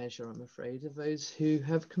can't measure, I'm afraid, are those who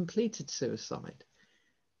have completed suicide.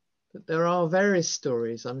 But there are various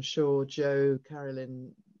stories. I'm sure Joe,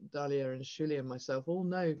 Carolyn, Dalia and Shuli and myself all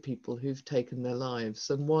know people who've taken their lives.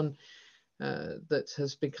 And one that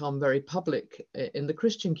has become very public in the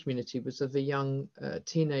Christian community was of a young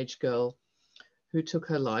teenage girl who took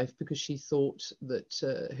her life because she thought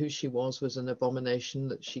that who she was an abomination,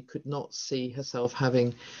 that she could not see herself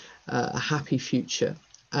having a happy future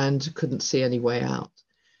and couldn't see any way out.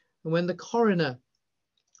 And when the coroner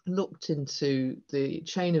looked into the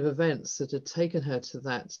chain of events that had taken her to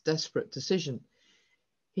that desperate decision,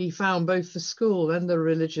 he found both the school and the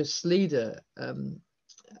religious leader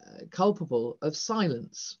culpable of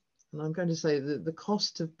silence. And I'm going to say that the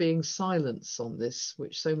cost of being silence on this,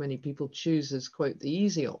 which so many people choose as, quote, the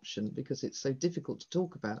easy option because it's so difficult to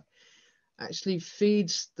talk about, actually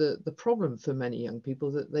feeds the problem for many young people,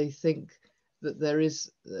 that they think that there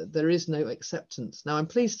is no acceptance. Now, I'm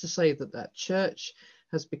pleased to say that church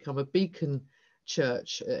has become a beacon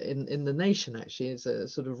church in the nation, actually, as a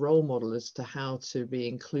sort of role model as to how to be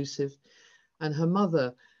inclusive. And her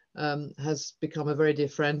mother has become a very dear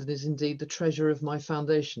friend and is indeed the treasurer of my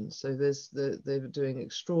foundation. So they're doing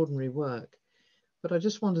extraordinary work. But I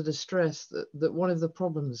just wanted to stress that one of the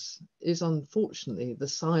problems is, unfortunately, the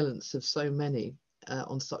silence of so many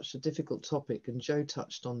on such a difficult topic. And Joe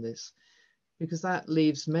touched on this, because that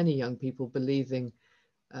leaves many young people believing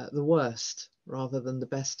the worst rather than the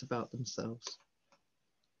best about themselves.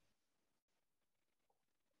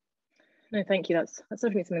 No, thank you. That's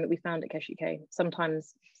definitely something that we found at KeshetUK.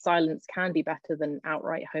 Sometimes silence can be better than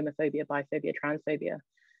outright homophobia, biphobia, transphobia,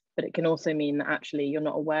 but it can also mean that actually you're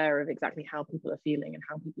not aware of exactly how people are feeling and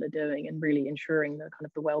how people are doing, and really ensuring the kind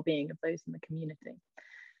of the well-being of those in the community.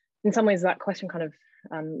 In some ways, that question kind of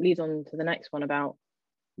leads on to the next one about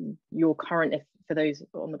your current, if for those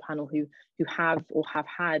on the panel who have or have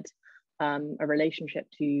had a relationship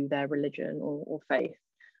to their religion or faith,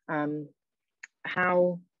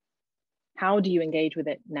 how do you engage with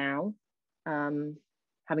it now,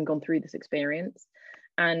 having gone through this experience?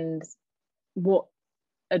 And what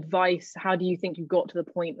advice, how do you think you got to the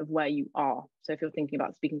point of where you are? So if you're thinking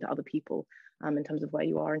about speaking to other people in terms of where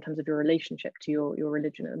you are, in terms of your relationship to your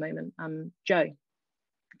religion at the moment. Joe,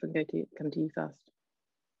 if we can come to you first.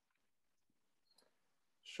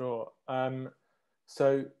 Sure.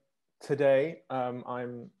 So today,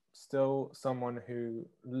 I'm still someone who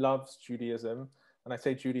loves Judaism. And I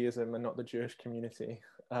say Judaism and not the Jewish community,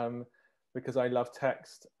 because I love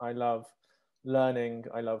text, I love learning,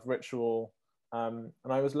 I love ritual. And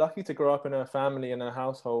I was lucky to grow up in a family, in a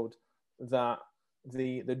household that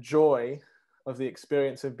the joy of the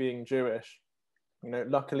experience of being Jewish,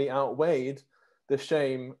 luckily outweighed the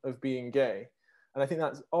shame of being gay. And I think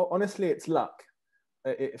that's, honestly, it's luck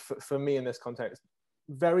for me in this context.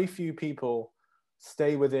 Very few people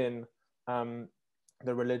stay within the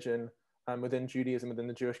religion, within Judaism, within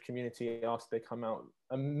the Jewish community after they come out.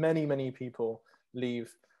 And many people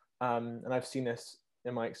leave, and I've seen this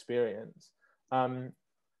in my experience.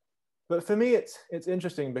 But for me, it's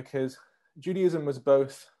interesting because Judaism was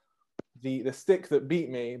both the stick that beat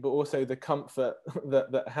me, but also the comfort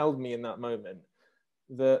that held me in that moment.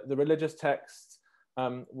 The religious texts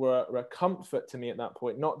were a comfort to me at that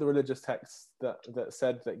point, not the religious texts that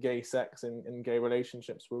said that gay sex and gay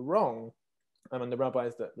relationships were wrong, and the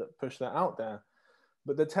rabbis that push that out there,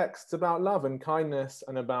 but the texts about love and kindness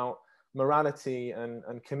and about morality and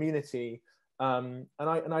community, and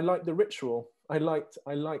I liked the ritual. I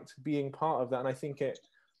liked being part of that, and I think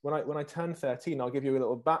when I turned 13, I'll give you a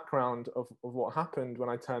little background of what happened when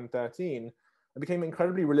I turned 13. I became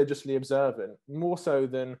incredibly religiously observant, more so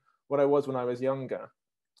than what I was when I was younger.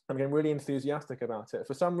 I became really enthusiastic about it.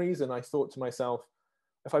 For some reason, I thought to myself,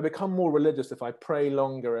 if I become more religious, if I pray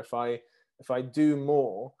longer, if I do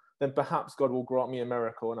more, then perhaps God will grant me a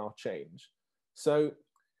miracle and I'll change. So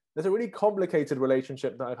there's a really complicated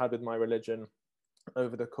relationship that I've had with my religion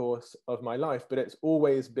over the course of my life, but it's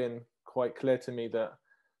always been quite clear to me that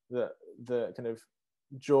the kind of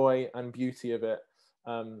joy and beauty of it,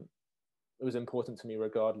 it was important to me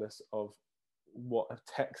regardless of what a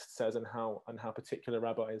text says and how particular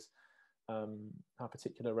rabbis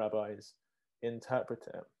interpret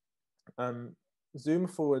it. Zoom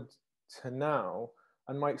forward to now,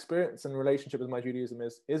 and my experience and relationship with my Judaism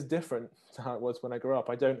is different to how it was when I grew up.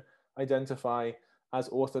 I don't identify as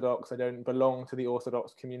Orthodox. I don't belong to the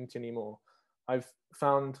Orthodox community anymore. I've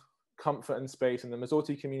found comfort and space in the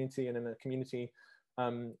Masorti community and in a community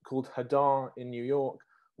called Hadar in New York,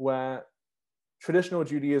 where traditional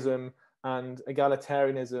Judaism and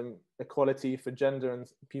egalitarianism, equality for gender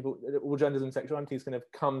and people, all genders and sexualities, kind of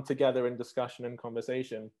come together in discussion and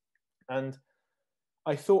conversation. And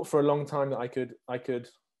I thought for a long time that I could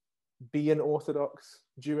be an Orthodox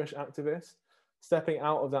Jewish activist. Stepping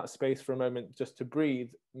out of that space for a moment just to breathe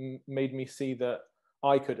made me see that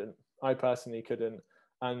I personally couldn't.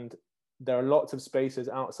 And there are lots of spaces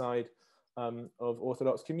outside of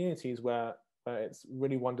Orthodox communities where it's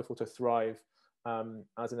really wonderful to thrive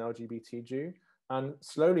as an LGBT Jew. And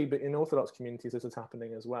slowly, but in Orthodox communities, this is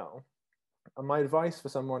happening as well. And my advice for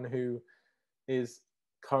someone who is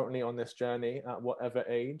currently on this journey at whatever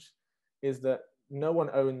age is that no one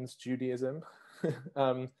owns Judaism.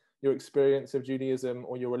 Your experience of Judaism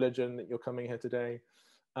or your religion that you're coming here today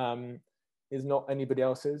is not anybody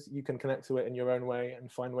else's. You can connect to it in your own way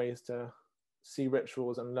and find ways to see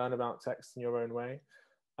rituals and learn about texts in your own way.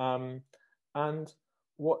 And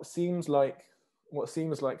what seems like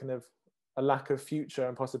kind of a lack of future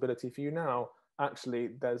and possibility for you now, actually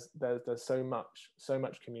there's so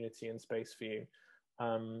much community and space for you.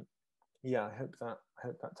 Yeah, I hope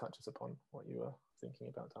that touches upon what you were thinking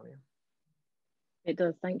about, Dalia. It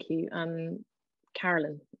does, thank you.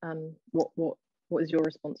 Carolyn, what is your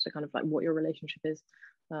response to kind of like what your relationship is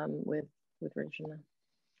with religion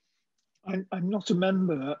now? I'm not a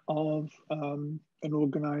member of an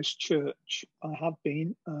organised church. I have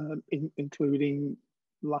been, including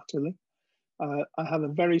latterly. I have a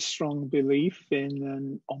very strong belief in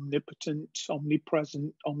an omnipotent,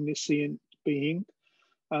 omnipresent, omniscient being.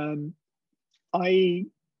 I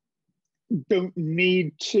don't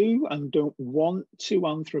need to and don't want to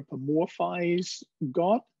anthropomorphize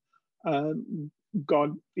God.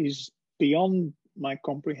 God is beyond my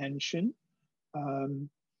comprehension.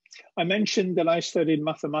 I mentioned that I studied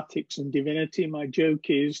mathematics and divinity. My joke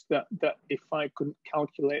is that if I couldn't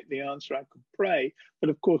calculate the answer, I could pray. But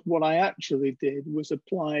of course, what I actually did was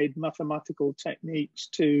applied mathematical techniques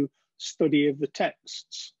to study of the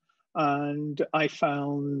texts. And I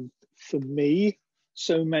found, for me,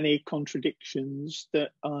 so many contradictions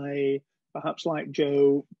that I, perhaps like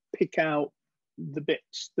Joe, pick out the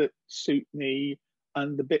bits that suit me,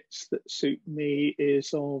 and the bits that suit me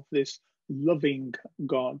is of this loving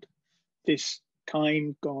God, this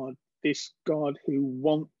kind God, this God who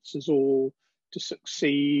wants us all to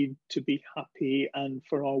succeed, to be happy, and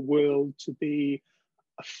for our world to be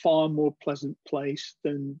a far more pleasant place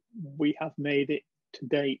than we have made it to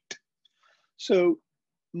date. So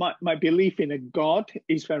my belief in a God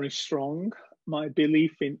is very strong. My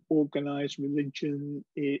belief in organized religion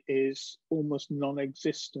is almost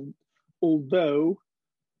non-existent, although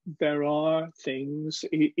there are things,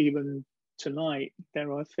 even tonight,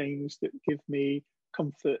 there are things that give me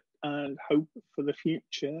comfort and hope for the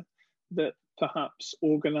future, that perhaps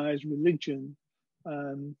organized religion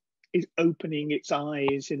is opening its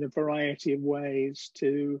eyes in a variety of ways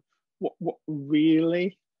to what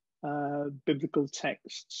really biblical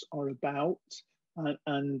texts are about,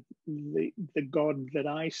 and the God that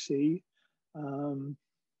I see.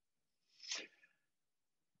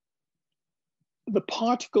 The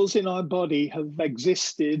particles in our body have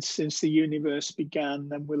existed since the universe began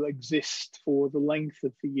and will exist for the length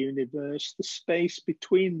of the universe. The space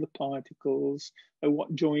between the particles are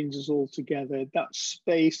what joins us all together. That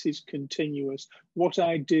space is continuous. What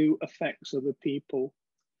I do affects other people.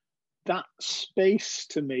 That space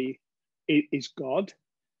to me is God.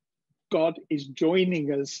 God is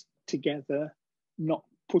joining us together, not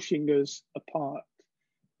pushing us apart.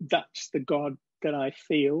 That's the God that I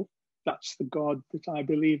feel. That's the God that I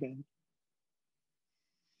believe in.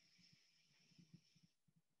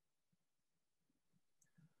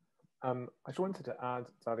 I just wanted to add,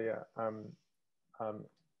 Dalia,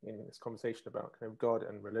 in this conversation about kind of God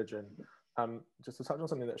and religion, just to touch on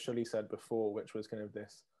something that Shirley said before, which was kind of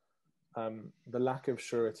this, the lack of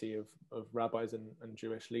surety of rabbis and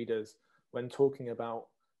Jewish leaders when talking about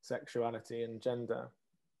sexuality and gender,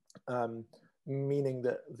 meaning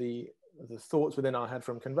that the thoughts within our head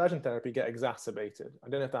from conversion therapy get exacerbated. I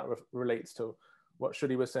don't know if that relates to what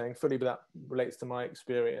Shirley was saying fully, but that relates to my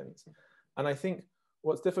experience. And I think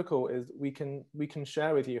what's difficult is we can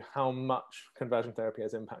share with you how much conversion therapy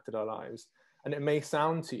has impacted our lives. And it may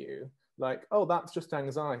sound to you like, oh, that's just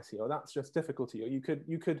anxiety, or that's just difficulty, or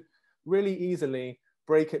you could really easily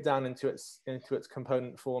break it down into its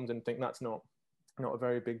component forms and think that's not a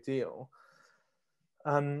very big deal.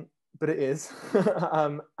 But it is,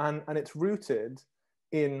 and it's rooted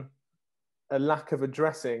in a lack of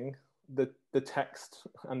addressing the text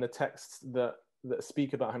and the texts that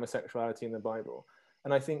speak about homosexuality in the Bible.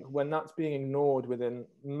 And I think when that's being ignored within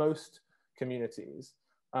most communities,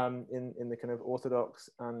 in the kind of Orthodox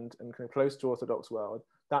and kind of close to Orthodox world,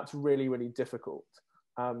 that's really, really difficult.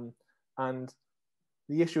 And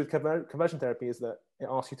the issue with conversion therapy is that it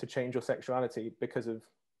asks you to change your sexuality because of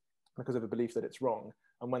a belief that it's wrong.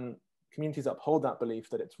 And when communities uphold that belief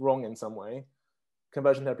that it's wrong in some way,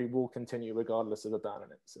 conversion therapy will continue regardless of a ban,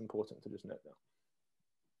 and it's important to just note that.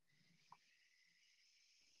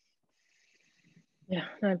 Yeah,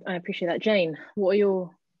 no, I appreciate that. Jane, what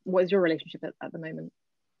is your relationship at the moment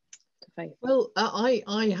to faith? Well,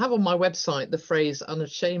 I have on my website the phrase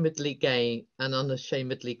unashamedly gay and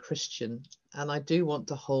unashamedly Christian, and I do want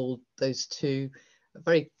to hold those two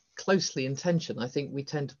very closely in tension. I think we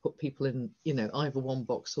tend to put people in, you know, either one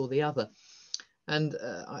box or the other. And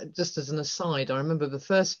just as an aside, I remember the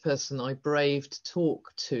first person I braved to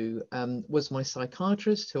talk to was my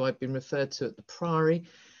psychiatrist, who I'd been referred to at the Priory.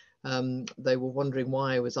 They were wondering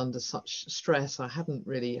why I was under such stress. I hadn't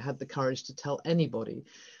really had the courage to tell anybody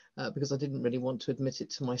because I didn't really want to admit it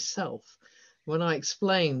to myself. When I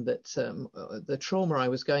explained that the trauma I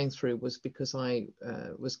was going through was because I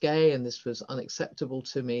was gay and this was unacceptable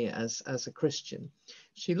to me as a Christian,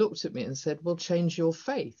 she looked at me and said, well, change your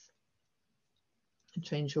faith and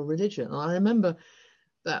change your religion. And I remember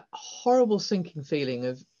that horrible sinking feeling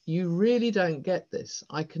of, you really don't get this.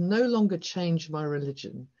 I can no longer change my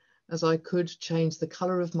religion as I could change the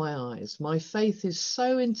colour of my eyes. My faith is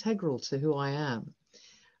so integral to who I am.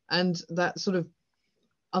 And that sort of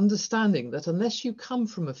understanding that unless you come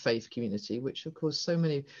from a faith community, which of course so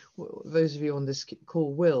many, those of you on this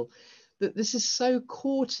call will, that this is so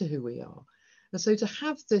core to who we are. And so to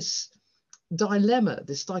have this dilemma,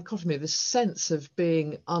 this dichotomy, this sense of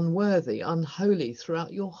being unworthy, unholy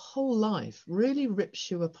throughout your whole life really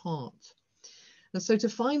rips you apart. And so to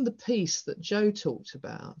find the peace that Joe talked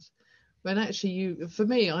about, when actually for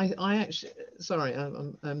me, I actually, sorry,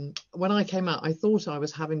 when I came out, I thought I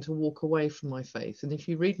was having to walk away from my faith. And if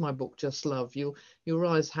you read my book, Just Love, you'll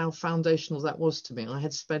realize how foundational that was to me. I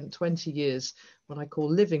had spent 20 years, what I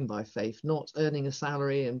call living by faith, not earning a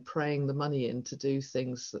salary and praying the money in to do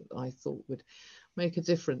things that I thought would make a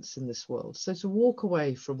difference in this world. So to walk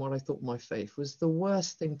away from what I thought my faith was the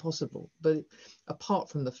worst thing possible, but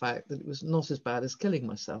apart from the fact that it was not as bad as killing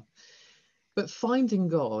myself. But finding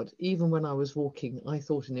God, even when I was walking, I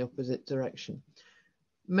thought, in the opposite direction,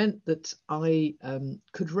 meant that I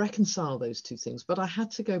could reconcile those two things. But I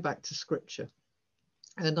had to go back to Scripture.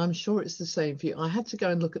 And I'm sure it's the same for you. I had to go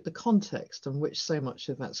and look at the context on which so much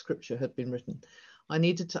of that Scripture had been written. I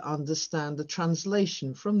needed to understand the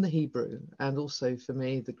translation from the Hebrew, and also for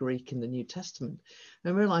me, the Greek in the New Testament,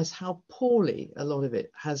 and realize how poorly a lot of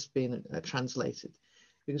it has been translated.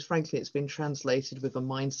 Because frankly, it's been translated with a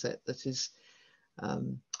mindset that is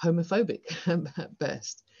homophobic at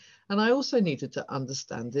best. And I also needed to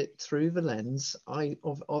understand it through the lens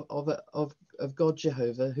of God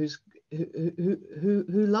Jehovah, who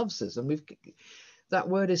loves us. And that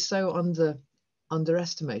word is so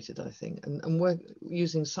underestimated, I think, and we're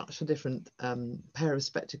using such a different pair of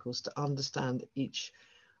spectacles to understand each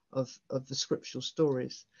of the scriptural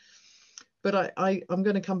stories. But I'm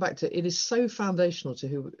going to come back to, it is so foundational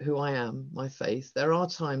to who I am, my faith. There are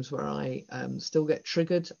times where I still get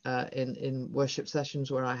triggered in worship sessions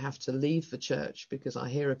where I have to leave the church because I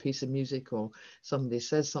hear a piece of music or somebody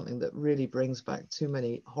says something that really brings back too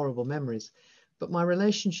many horrible memories. But my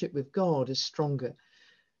relationship with God is stronger.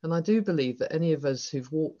 And I do believe that any of us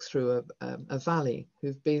who've walked through a valley,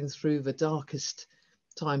 who've been through the darkest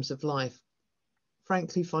times of life,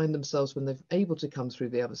 frankly find themselves, when they're able to come through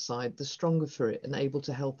the other side, the stronger for it and able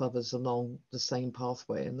to help others along the same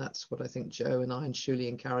pathway. And that's what I think Joe and I and Shuli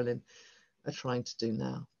and Carolyn are trying to do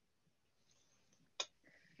now.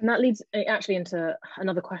 And that leads actually into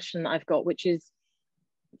another question that I've got, which is,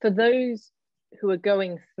 for those who are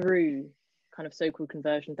going through kind of so-called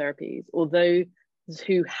conversion therapies, or those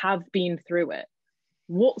who have been through it,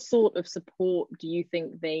 what sort of support do you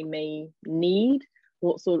think they may need?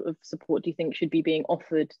 What sort of support do you think should be being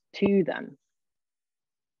offered to them?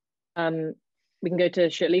 We can go to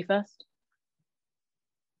Shirley first.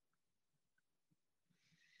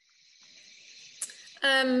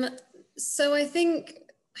 So I think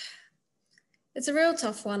it's a real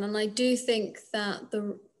tough one, and I do think that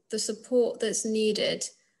the support that's needed,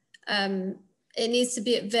 it needs to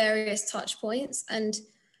be at various touch points, and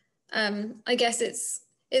I guess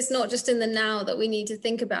it's not just in the now that we need to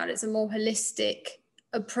think about it. It's a more holistic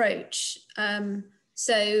approach.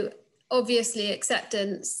 So obviously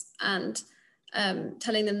acceptance and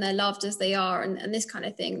telling them they're loved as they are and this kind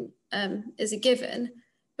of thing is a given.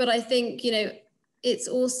 But I think,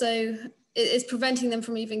 it's preventing them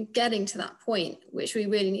from even getting to that point, which we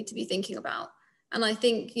really need to be thinking about. And I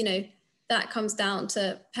think, that comes down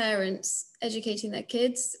to parents educating their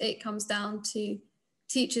kids. It comes down to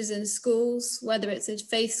teachers in schools, whether it's a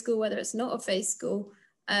faith school, whether it's not a faith school,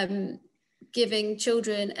 giving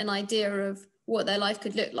children an idea of what their life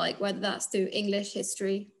could look like, whether that's through English,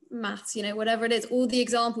 history, maths, you know, whatever it is. All the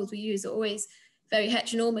examples we use are always very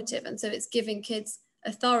heteronormative. And so it's giving kids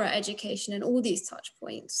a thorough education in all these touch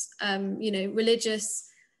points, you know, religious,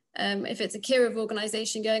 if it's a Care of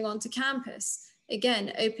organisation going on to campus,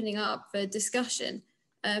 again, opening up for discussion,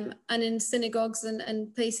 and in synagogues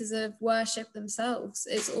and places of worship themselves.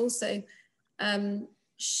 It's also,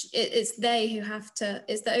 it's they who have to,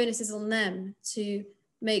 it's the onus is on them to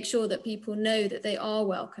make sure that people know that they are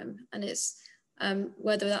welcome. And it's,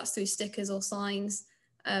 whether that's through stickers or signs,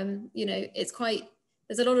 you know, it's quite,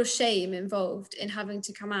 there's a lot of shame involved in having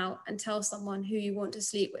to come out and tell someone who you want to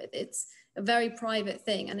sleep with. It's a very private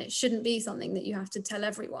thing, and it shouldn't be something that you have to tell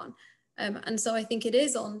everyone. And so I think it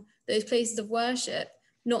is on those places of worship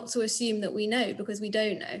not to assume that we know, because we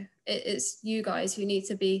don't know. It's you guys who need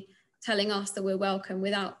to be telling us that we're welcome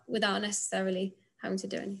without necessarily having to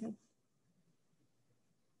do anything.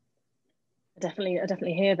 I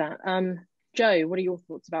definitely hear that. Joe, what are your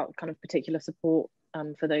thoughts about kind of particular support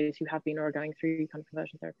for those who have been or are going through kind of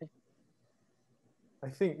conversion therapy? I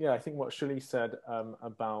think what Shirley said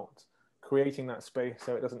about creating that space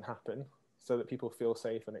so it doesn't happen, so that people feel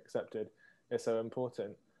safe and accepted, is so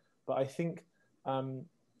important. But I think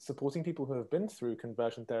supporting people who have been through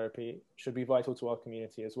conversion therapy should be vital to our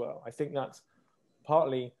community as well. I think that's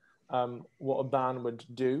partly what a ban would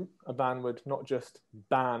do. A ban would not just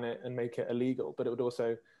ban it and make it illegal, but it would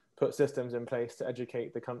also put systems in place to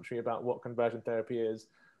educate the country about what conversion therapy is,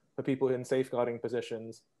 for people in safeguarding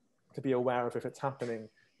positions to be aware of if it's happening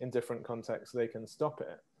in different contexts so they can stop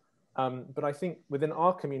it. But I think within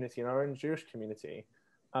our community, in our own Jewish community,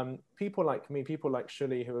 people like me, people like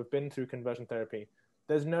Shirley, who have been through conversion therapy,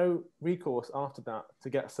 there's no recourse after that to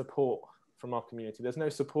get support from our community. There's no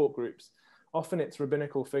support groups. Often it's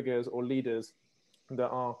rabbinical figures or leaders that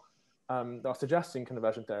are suggesting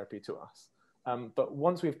conversion therapy to us. But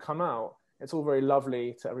once we've come out, it's all very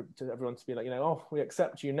lovely to everyone to be like, you know, oh, we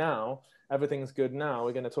accept you now. Everything's good now.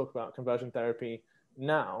 We're going to talk about conversion therapy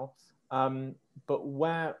now. But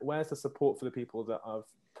where's the support for the people that have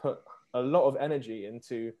put a lot of energy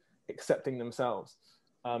into accepting themselves?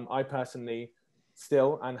 I personally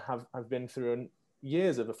still and have been through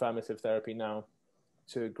years of affirmative therapy now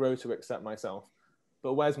to grow to accept myself.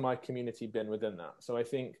 But where's my community been within that? So I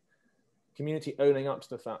think community owning up to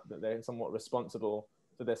the fact that they're somewhat responsible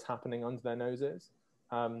for this happening under their noses,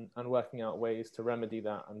 and working out ways to remedy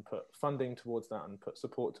that and put funding towards that and put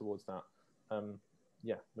support towards that,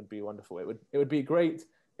 yeah, would be wonderful. It would be great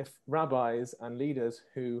if rabbis and leaders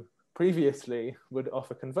who previously would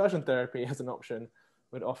offer conversion therapy as an option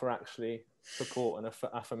would offer actually support and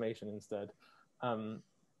affirmation instead. And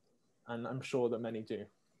I'm sure that many do.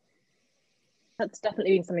 That's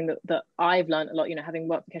definitely been something that I've learned a lot, you know, having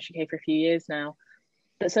worked for KeshetUK for a few years now,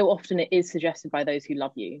 that so often it is suggested by those who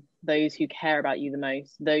love you, those who care about you the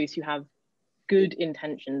most, those who have good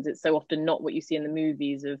intentions. It's so often not what you see in the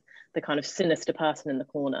movies of the kind of sinister person in the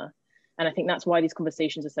corner. And I think that's why these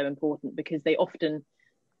conversations are so important, because they often,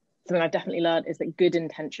 something I've definitely learned is that good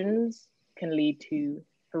intentions can lead to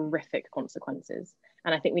horrific consequences.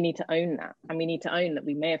 And I think we need to own that. And we need to own that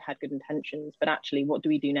we may have had good intentions, but actually, what do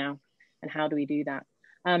we do now? And how do we do that?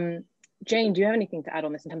 Jane, do you have anything to add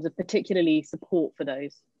on this in terms of particularly support for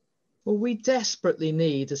those? Well, we desperately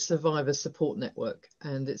need a survivor support network,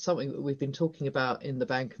 and it's something that we've been talking about in the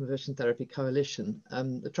Banned Conversion Therapy Coalition.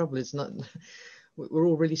 The trouble is, we're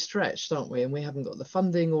all really stretched, aren't we? And we haven't got the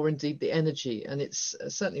funding or indeed the energy. And it's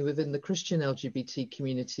certainly within the Christian LGBT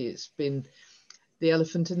community, it's been the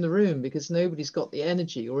elephant in the room, because nobody's got the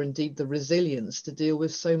energy or indeed the resilience to deal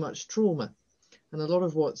with so much trauma. And a lot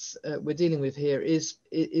of what we're dealing with here is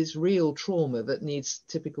real trauma that needs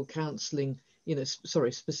typical counselling,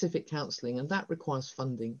 specific counselling, and that requires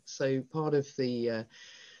funding. So part of the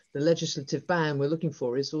legislative ban we're looking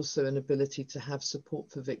for is also an ability to have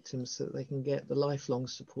support for victims so that they can get the lifelong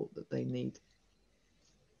support that they need.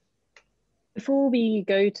 Before we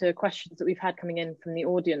go to questions that we've had coming in from the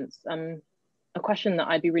audience, a question that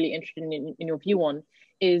I'd be really interested in your view on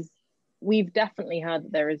is, we've definitely heard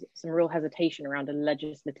that there is some real hesitation around a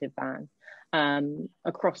legislative ban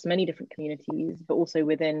across many different communities, but also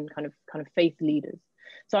within kind of faith leaders.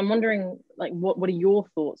 So I'm wondering, like, what are your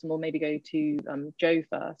thoughts? And we'll maybe go to Joe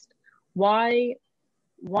first. Why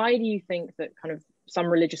do you think that kind of some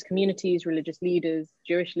religious communities, religious leaders,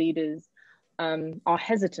 Jewish leaders are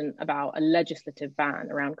hesitant about a legislative ban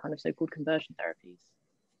around kind of so-called conversion therapies?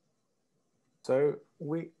 So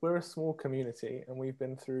we're a small community, and we've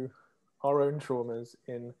been through our own traumas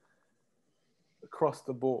across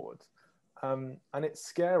the board. And it's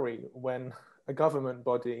scary when a government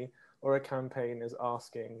body or a campaign is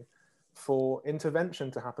asking for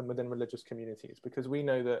intervention to happen within religious communities, because we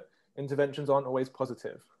know that interventions aren't always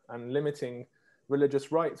positive, and limiting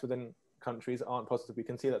religious rights within countries aren't positive. We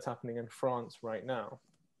can see that's happening in France right now.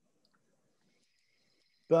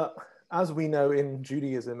 But as we know in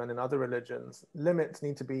Judaism and in other religions, limits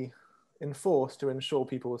need to be enforced to ensure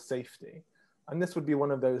people's safety. And this would be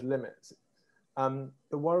one of those limits.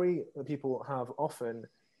 The worry that people have often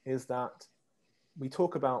is that we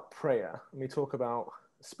talk about prayer, and we talk about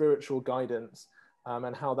spiritual guidance,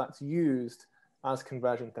 and how that's used as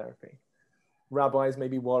conversion therapy. Rabbis may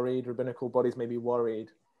be worried, rabbinical bodies may be worried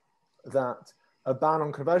that a ban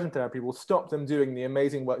on conversion therapy will stop them doing the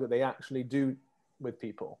amazing work that they actually do with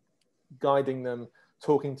people, guiding them,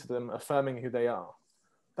 talking to them, affirming who they are.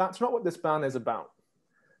 That's not what this ban is about.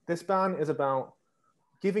 This ban is about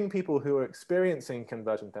giving people who are experiencing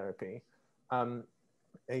conversion therapy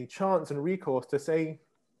a chance and recourse to say,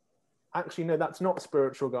 actually, no, that's not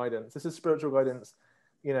spiritual guidance. This is spiritual guidance,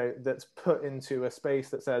 you know, that's put into a space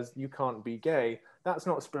that says you can't be gay. That's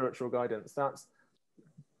not spiritual guidance. That's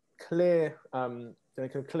clear,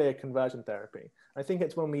 clear conversion therapy. I think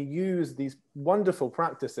it's when we use these wonderful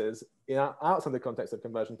practices outside the context of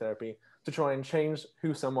conversion therapy to try and change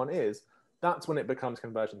who someone is, that's when it becomes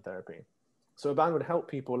conversion therapy. So a ban would help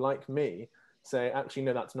people like me say, actually,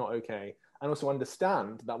 no, that's not okay. And also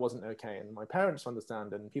understand that wasn't okay. And my parents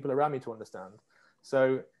understand, and people around me to understand.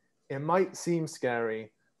 So it might seem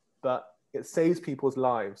scary, but it saves people's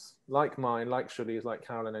lives, like mine, like Shirley's, like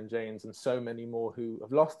Carolyn and Jane's, and so many more who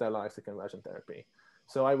have lost their lives to conversion therapy.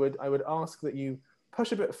 So I would ask that you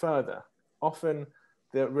push a bit further. Often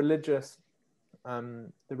the religious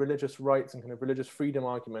rights and kind of religious freedom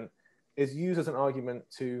argument is used as an argument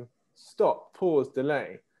to stop, pause,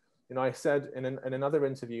 delay. You know, I said in another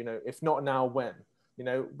interview, you know, if not now, when? You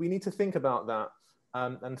know, we need to think about that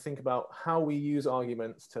and think about how we use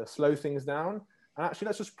arguments to slow things down. And actually,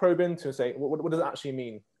 let's just probe into say, what does it actually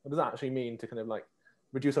mean? What does that actually mean to kind of like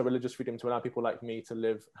reduce our religious freedom to allow people like me to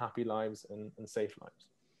live happy lives and safe lives?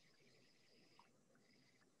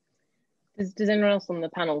 Does anyone else on the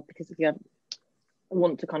panel, because if you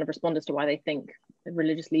want to kind of respond as to why they think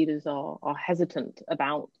religious leaders are hesitant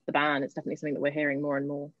about the ban? It's definitely something that we're hearing more and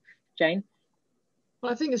more. Jane?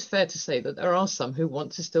 Well, I think it's fair to say that there are some who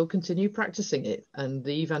want to still continue practicing it, and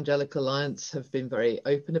the Evangelical Alliance have been very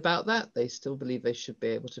open about that. They still believe they should be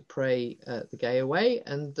able to pray the gay away,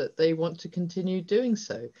 and that they want to continue doing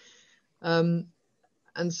so. And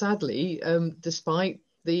sadly, despite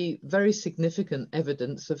the very significant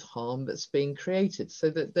evidence of harm that's being created, so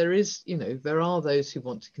that there is, you know, there are those who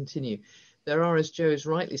want to continue. There are, as Joe has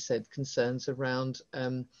rightly said, concerns around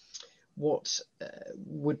what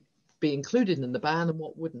would be included in the ban and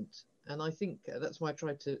what wouldn't. And I think that's why I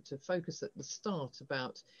tried to focus at the start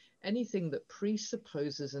about anything that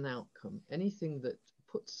presupposes an outcome, anything that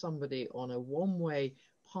puts somebody on a one-way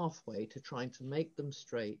pathway to trying to make them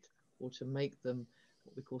straight or to make them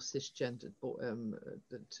what we call cisgendered,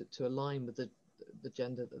 to align with the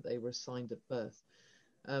gender that they were assigned at birth.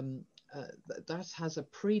 That has a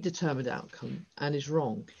predetermined outcome and is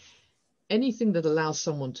wrong. Anything that allows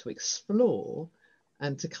someone to explore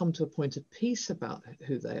and to come to a point of peace about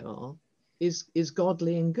who they are is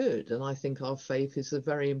godly and good. And I think our faith is a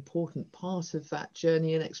very important part of that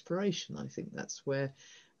journey and exploration. I think that's where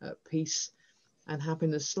peace and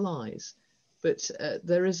happiness lies. But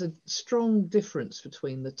there is a strong difference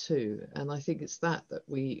between the two. And I think it's that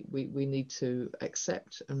we need to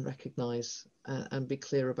accept and recognise and be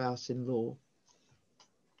clear about in law.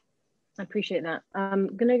 I appreciate that.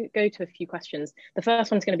 I'm going to go to a few questions. The first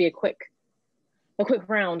one's going to be a quick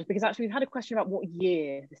round, because actually we've had a question about what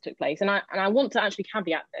year this took place, and I want to actually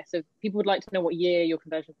caveat this. So people would like to know what year your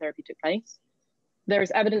conversion therapy took place. There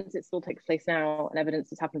is evidence it still takes place now, and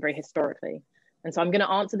evidence that's happened very historically. And so I'm going to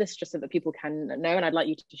answer this just so that people can know, and I'd like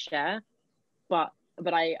you to share. But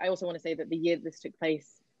I also want to say that the year this took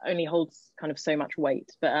place only holds kind of so much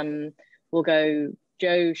weight. But we'll go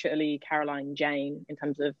Joe, Shirley, Caroline, Jane in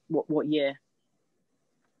terms of what year.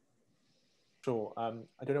 Sure. I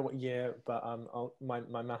don't know what year, but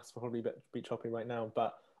my maths will probably be choppy right now,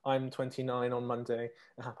 but I'm 29 on Monday.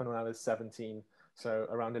 It happened when I was 17. So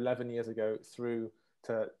around 11 years ago through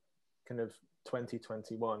to kind of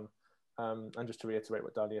 2021. And just to reiterate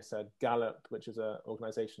what Dalia said, Gallup, which is an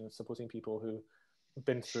organization supporting people who have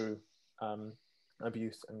been through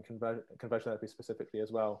abuse and conversion therapy specifically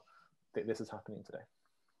as well, this is happening today.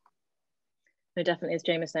 No, definitely, as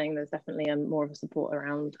Jane was saying, there's definitely more of a support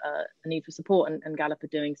around a need for support, and Gallup are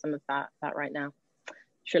doing some of that right now.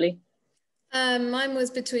 Shirley? Mine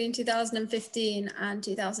was between 2015 and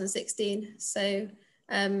 2016. So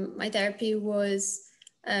my therapy was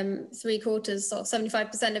 3/4, or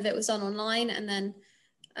 75% of it was done online, and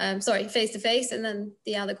then, sorry, face-to-face, and then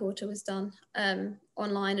the other quarter was done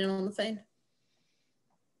online and on the phone.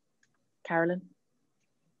 Carolyn?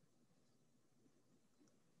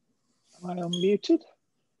 Am I unmuted?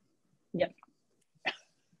 Yep.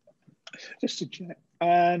 Just to check.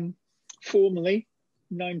 Formally,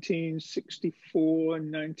 1964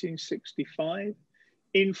 and 1965.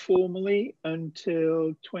 Informally,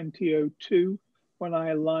 until 2002, when I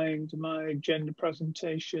aligned my gender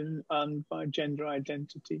presentation and my gender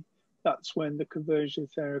identity. That's when the conversion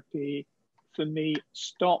therapy for me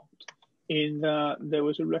stopped, in that there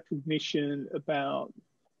was a recognition about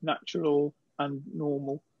natural and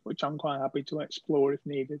normal, which I'm quite happy to explore if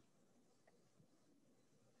needed.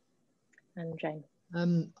 And Jane?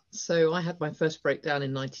 So I had my first breakdown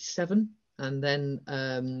in 97, and then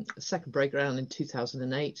a second breakdown in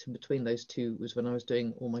 2008. And between those two was when I was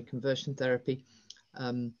doing all my conversion therapy.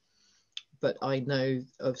 But I know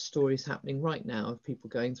of stories happening right now of people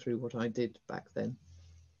going through what I did back then.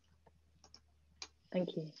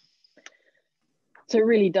 Thank you. So it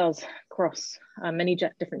really does cross many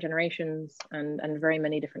different generations and very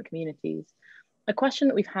many different communities. A question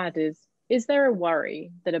that we've had is there a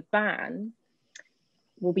worry that a ban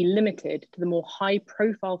will be limited to the more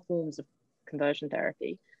high-profile forms of conversion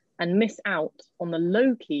therapy and miss out on the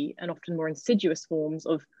low-key and often more insidious forms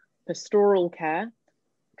of pastoral care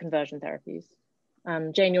conversion therapies?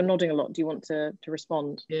 Jane, you're nodding a lot. Do you want to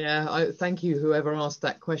respond? Yeah, thank you, whoever asked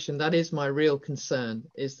that question. That is my real concern,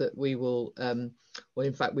 is that we will, well,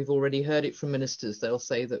 in fact, we've already heard it from ministers. They'll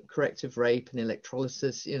say that corrective rape and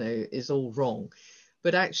electrolysis, you know, is all wrong.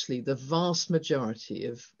 But actually, the vast majority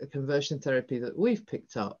of conversion therapy that we've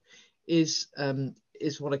picked up is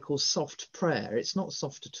what I call soft prayer. It's not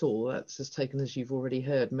soft at all. That's has taken, as you've already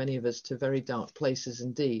heard, many of us to very dark places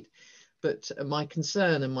indeed. But my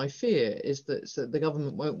concern and my fear is that the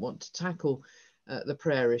government won't want to tackle the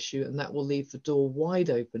prayer issue, and that will leave the door wide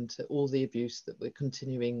open to all the abuse that we're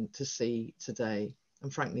continuing to see today.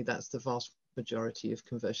 And frankly, that's the vast majority of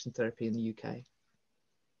conversion therapy in the UK.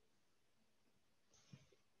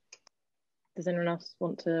 Does anyone else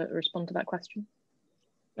want to respond to that question?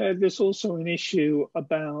 There's also an issue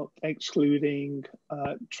about excluding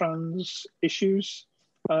trans issues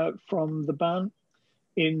from the ban,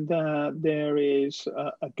 in that there is,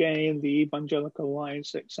 again, the Evangelical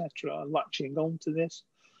Alliance, etc., latching onto this,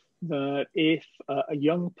 that if a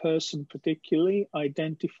young person particularly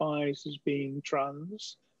identifies as being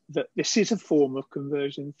trans, that this is a form of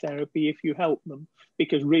conversion therapy if you help them,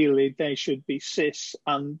 because really they should be cis,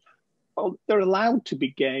 and well, they're allowed to be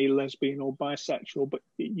gay, lesbian or bisexual, but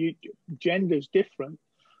gender is different,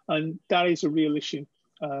 and that is a real issue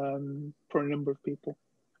for a number of people.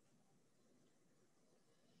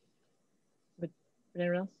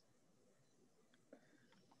 Anyone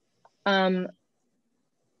else?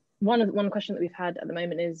 One question that we've had at the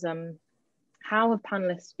moment is how have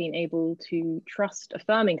panelists been able to trust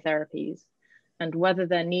affirming therapies, and whether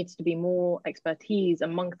there needs to be more expertise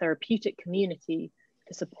among therapeutic community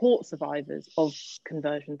to support survivors of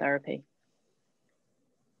conversion therapy?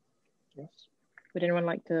 Yes. Would anyone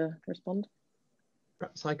like to respond?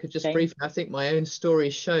 Perhaps I could just Jane? briefly, I think my own story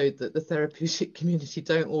showed that the therapeutic community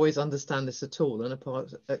don't always understand this at all, and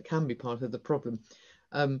it can be part of the problem.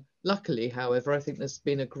 Luckily, however, I think there's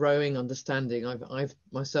been a growing understanding. I've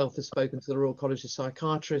myself have spoken to the Royal College of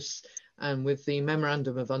Psychiatrists, and with the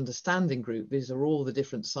Memorandum of Understanding group, these are all the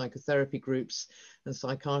different psychotherapy groups and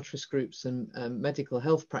psychiatrist groups and medical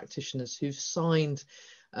health practitioners who've signed,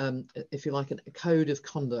 if you like, a code of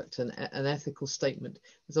conduct and an ethical statement.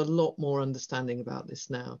 There's a lot more understanding about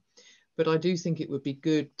this now. But I do think it would be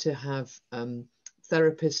good to have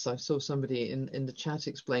therapists, I saw somebody in the chat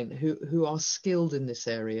explain, who are skilled in this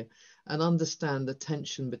area and understand the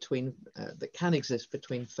tension between that can exist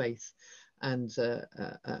between faith and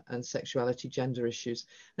sexuality, gender issues.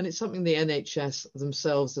 And it's something the NHS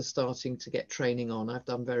themselves are starting to get training on. I've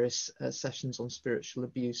done various sessions on spiritual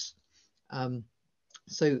abuse.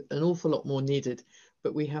 So an awful lot more needed,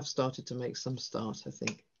 but we have started to make some start, I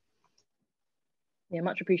think. Yeah,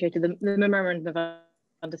 much appreciated. The Memorandum of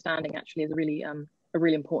Understanding actually is a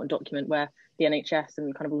really important document where the NHS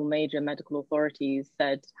and kind of all major medical authorities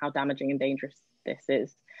said how damaging and dangerous this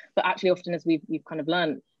is. But actually often, as we've kind of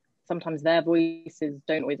learned, sometimes their voices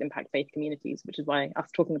don't always impact faith communities, which is why us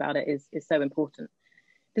talking about it is so important.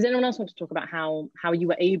 Does anyone else want to talk about how you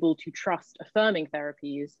were able to trust affirming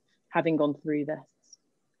therapies having gone through this?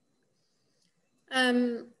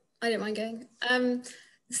 I don't mind going.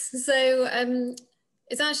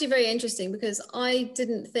 It's actually very interesting because I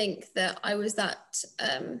didn't think that I was that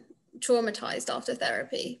traumatized after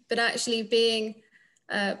therapy, but actually being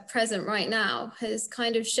present right now has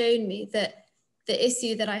kind of shown me that the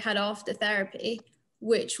issue that I had after therapy,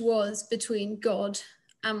 which was between God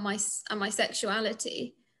and my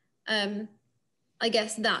sexuality, I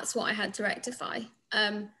guess that's what I had to rectify.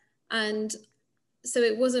 And so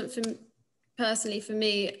it wasn't personally for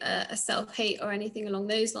me a self-hate or anything along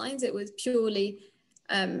those lines. It was purely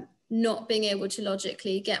not being able to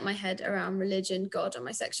logically get my head around religion, God, and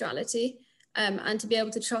my sexuality, and to be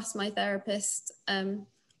able to trust my therapist. I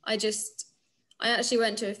actually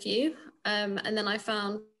went to a few, and then I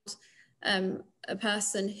found a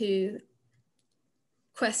person who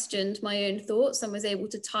questioned my own thoughts and was able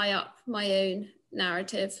to tie up my own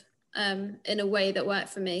narrative in a way that worked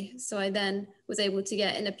for me. So I then was able to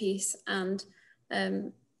get inner peace and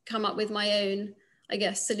come up with my own, I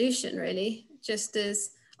guess, solution, really. Just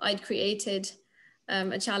as I'd created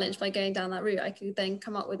a challenge by going down that route, I could then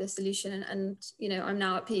come up with a solution, and you know, I'm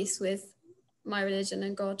now at peace with my religion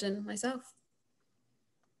and God and myself.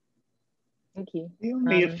 Thank you. The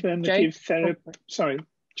only affirmative therapy, sorry,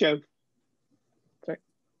 Joe. Sorry.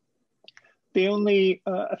 The only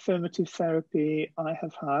affirmative therapy I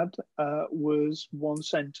have had was one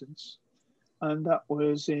sentence, and that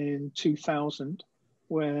was in 2000,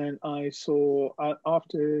 when I saw,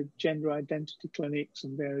 after gender identity clinics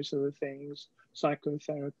and various other things,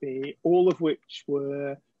 psychotherapy, all of which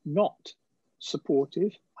were not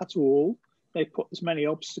supportive at all. They put as many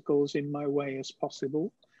obstacles in my way as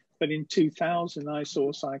possible. But in 2000, I saw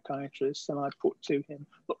a psychiatrist, and I put to him,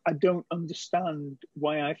 look, I don't understand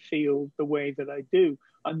why I feel the way that I do.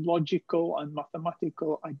 I'm logical, I'm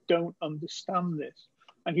mathematical, I don't understand this.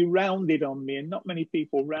 And he rounded on me, and not many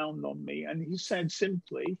people round on me. And he said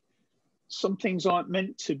simply, some things aren't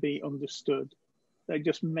meant to be understood. They're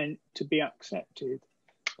just meant to be accepted.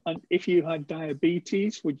 And if you had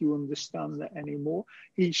diabetes, would you understand that anymore?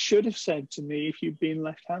 He should have said to me, if you've been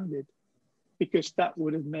left-handed, because that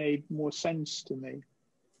would have made more sense to me.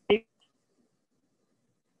 I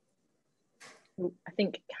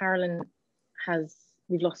think Carolyn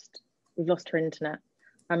we've lost her internet.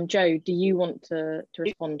 Joe, do you want to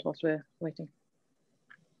respond whilst we're waiting?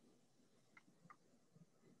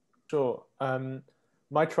 Sure.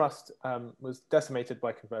 My trust was decimated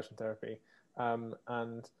by conversion therapy. And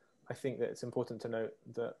I think that it's important to note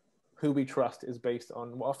that who we trust is based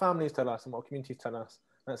on what our families tell us and what our communities tell us.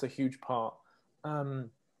 And that's a huge part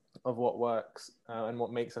of what works and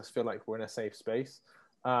what makes us feel like we're in a safe space.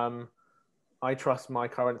 I trust my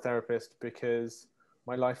current therapist because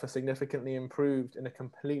my life has significantly improved in a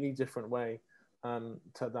completely different way to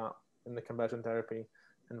that in the conversion therapy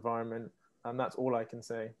environment. That's all I can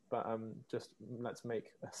say, but just let's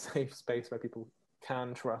make a safe space where people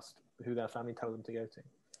can trust who their family tells them to go to.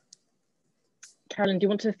 Carolyn, do you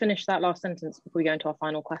want to finish that last sentence before we go into our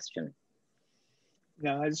final question?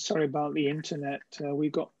 No, sorry about the internet. We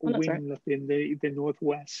got wind up in the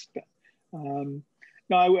northwest.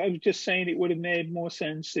 No, I was just saying it would have made more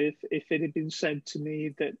sense if it had been said to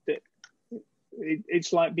me that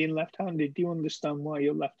it's like being left-handed. Do you understand why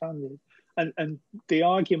you're left-handed? And the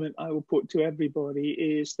argument I will put to everybody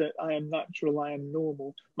is that I am natural, I am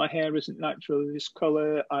normal. My hair isn't natural this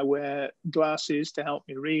color. I wear glasses to help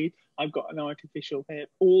me read. I've got an artificial hair,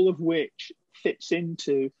 all of which fits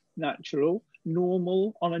into natural,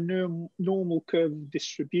 normal, on a normal curve of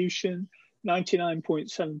distribution.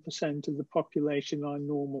 99.7% of the population are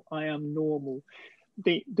normal. I am normal.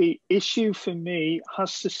 The issue for me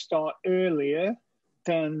has to start earlier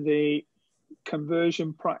than the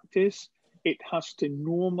conversion practice. It has to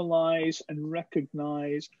normalize and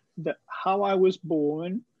recognize that how I was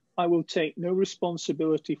born, I will take no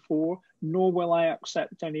responsibility for, nor will I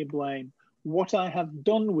accept any blame. What I have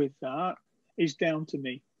done with that is down to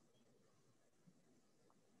me.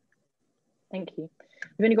 Thank you.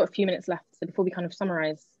 We've only got a few minutes left, so before we kind of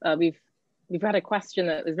summarize, we've had a question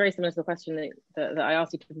that was very similar to the question that I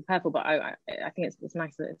asked you to prepare for, but I think it's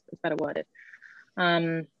nice that it's better worded.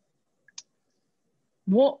 And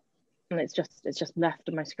it's just left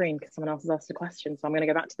on my screen because someone else has asked a question, so I'm going to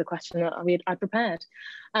go back to the question that I prepared.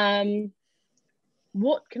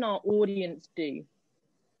 What can our audience do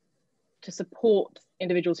to support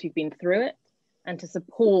individuals who've been through it and to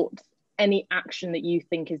support any action that you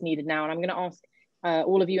think is needed now? And I'm going to ask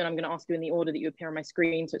all of you, and I'm going to ask you in the order that you appear on my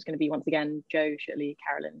screen. So it's going to be, once again, Joe, Shirley,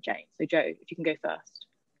 Carolyn, Jane. So Joe, if you can go first.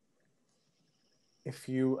 If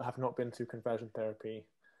you have not been through conversion therapy,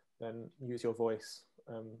 then use your voice.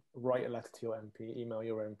 Write a letter to your MP, email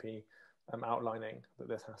your MP, outlining that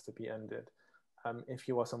this has to be ended. If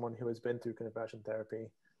you are someone who has been through conversion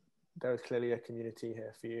therapy, there is clearly a community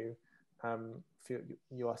here for you.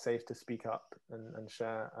 you are safe to speak up and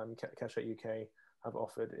share. KeshetUK have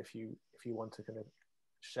offered, if you want to kind of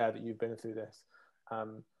share that you've been through this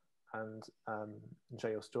and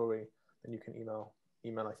share your story, then you can email.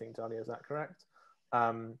 I think, Dalia, is that correct?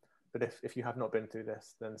 But if you have not been through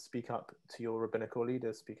this, then speak up to your rabbinical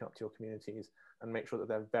leaders, speak up to your communities, and make sure that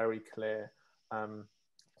they're very clear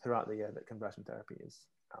throughout the year that conversion therapy is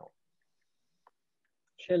out.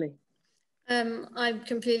 Shirley. I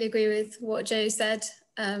completely agree with what Joe said.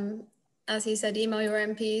 As he said, email your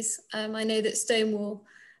MPs. I know that Stonewall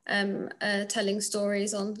are telling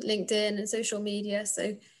stories on LinkedIn and social media,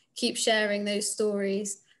 so keep sharing those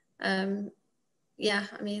stories. Yeah,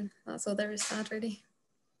 I mean, that's all there is to add, really.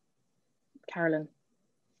 Carolyn.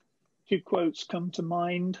 Two quotes come to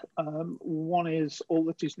mind. One is, all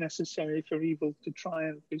that is necessary for evil to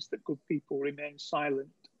triumph is that good people remain silent.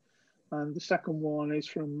 And the second one is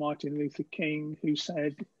from Martin Luther King, who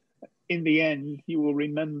said, in the end, you will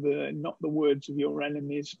remember not the words of your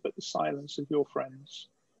enemies, but the silence of your friends.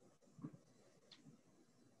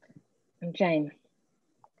 And Jane.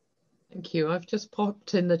 Thank you. I've just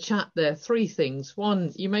popped in the chat there 3 things.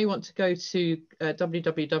 One, you may want to go to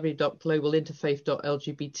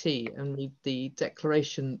www.globalinterfaith.lgbt and read the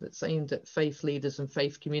declaration that's aimed at faith leaders and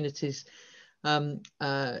faith communities,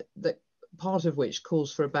 that part of which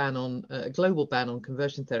calls for a global ban on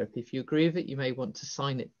conversion therapy. If you agree with it, you may want to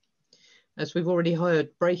sign it. As we've already heard,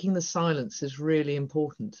 breaking the silence is really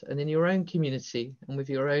important. And in your own community and with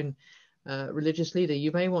your own religious leader,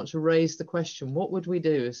 you may want to raise the question, what would we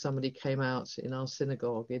do if somebody came out in our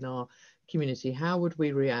synagogue, in our community? How would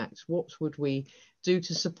we react? What would we do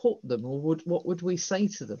to support them? Or what would we say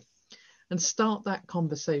to them? And start that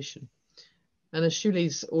conversation. And as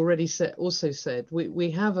Shuli's already also said,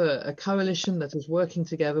 we have a coalition that is working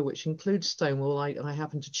together, which includes Stonewall. I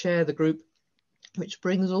happen to chair the group, which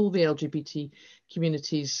brings all the LGBT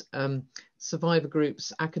communities, survivor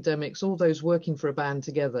groups, academics, all those working for a ban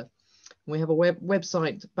together. We have a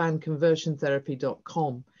website,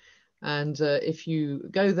 banconversiontherapy.com. And if you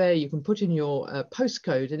go there, you can put in your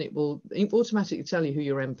postcode and it will automatically tell you who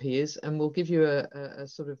your MP is, and will give you a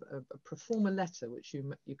sort of a pro forma letter, which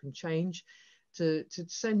you can change to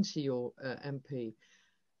send to your MP.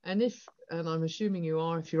 And I'm assuming you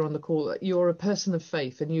are, if you're on the call, you're a person of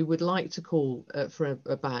faith and you would like to call for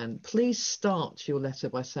a ban, please start your letter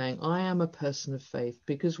by saying, I am a person of faith,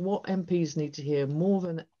 because what MPs need to hear more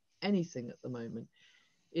than anything at the moment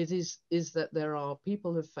is that there are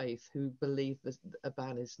people of faith who believe that a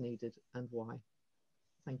ban is needed, and why.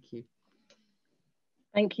 Thank you.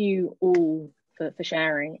 Thank you all for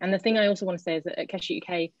sharing. And the thing I also want to say is that at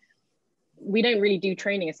KeshetUK, we don't really do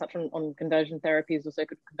training as such on conversion therapies or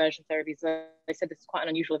so-called conversion therapies. I said this is quite an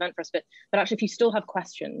unusual event for us, but actually, if you still have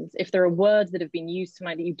questions, if there are words that have been used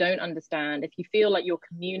tonight that you don't understand, if you feel like your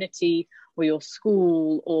community or your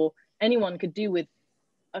school or anyone could do with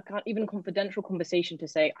even a confidential conversation to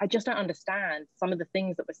say, I just don't understand some of the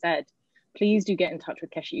things that were said, please do get in touch with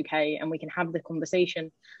KeshetUK and we can have the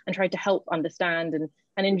conversation and try to help understand.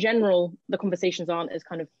 And in general, the conversations aren't as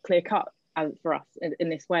kind of clear cut for us in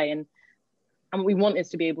this way. And what we want is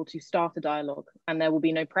to be able to start a dialogue, and there will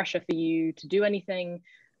be no pressure for you to do anything.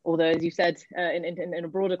 Although, as you said, in a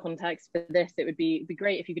broader context for this, it would be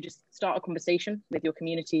great if you could just start a conversation with your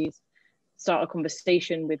communities, start a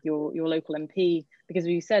conversation with your local MP, because as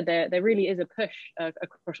you said, there really is a push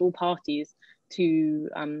across all parties to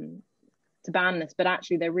ban this, but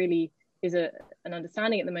actually there really is an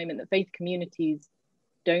understanding at the moment that faith communities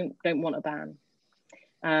don't want a ban.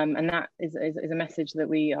 And that is a message that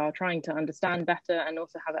we are trying to understand better, and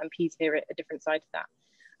also have MPs hear it a different side to that.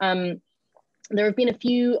 There have been a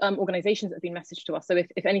few organisations that have been messaged to us. So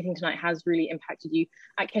if anything tonight has really impacted you,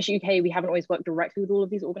 at KeshetUK, we haven't always worked directly with all of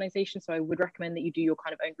these organisations. So I would recommend that you do your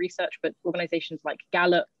kind of own research, but organisations like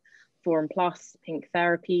Gallup, Forum Plus, Pink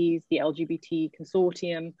Therapies, the LGBT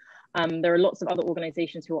Consortium, there are lots of other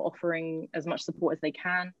organisations who are offering as much support as they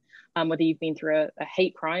can. Whether you've been through a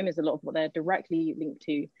hate crime is a lot of what they're directly linked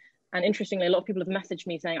to. And interestingly, a lot of people have messaged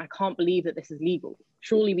me saying, I can't believe that this is legal.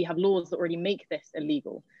 Surely we have laws that already make this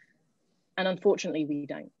illegal. And unfortunately, we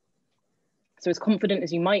don't. So as confident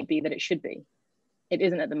as you might be that it should be, it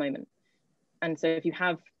isn't at the moment. And so if you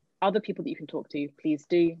have other people that you can talk to, please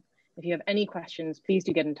do. If you have any questions, please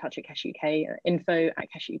do get in touch at KeshetUK,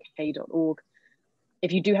 info@keshetuk.org.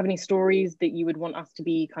 If you do have any stories that you would want us to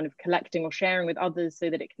be kind of collecting or sharing with others so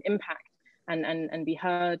that it can impact and be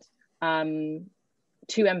heard,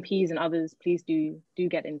 to MPs and others, please do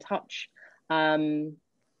get in touch. And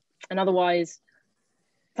otherwise,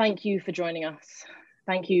 thank you for joining us.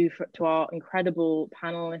 Thank you to our incredible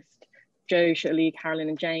panelists. Joe, Shirley, Carolyn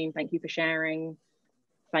and Jane, thank you for sharing.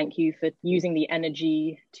 Thank you for using the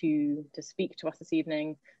energy to speak to us this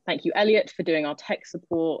evening. Thank you, Elliot, for doing our tech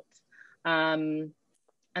support. And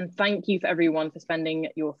thank you for everyone for spending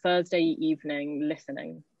your Thursday evening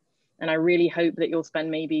listening. And I really hope that you'll spend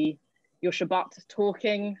maybe your Shabbat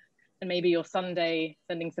talking and maybe your Sunday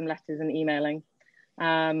sending some letters and emailing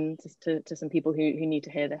just to some people who need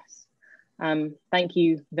to hear this. Thank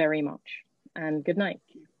you very much and good night.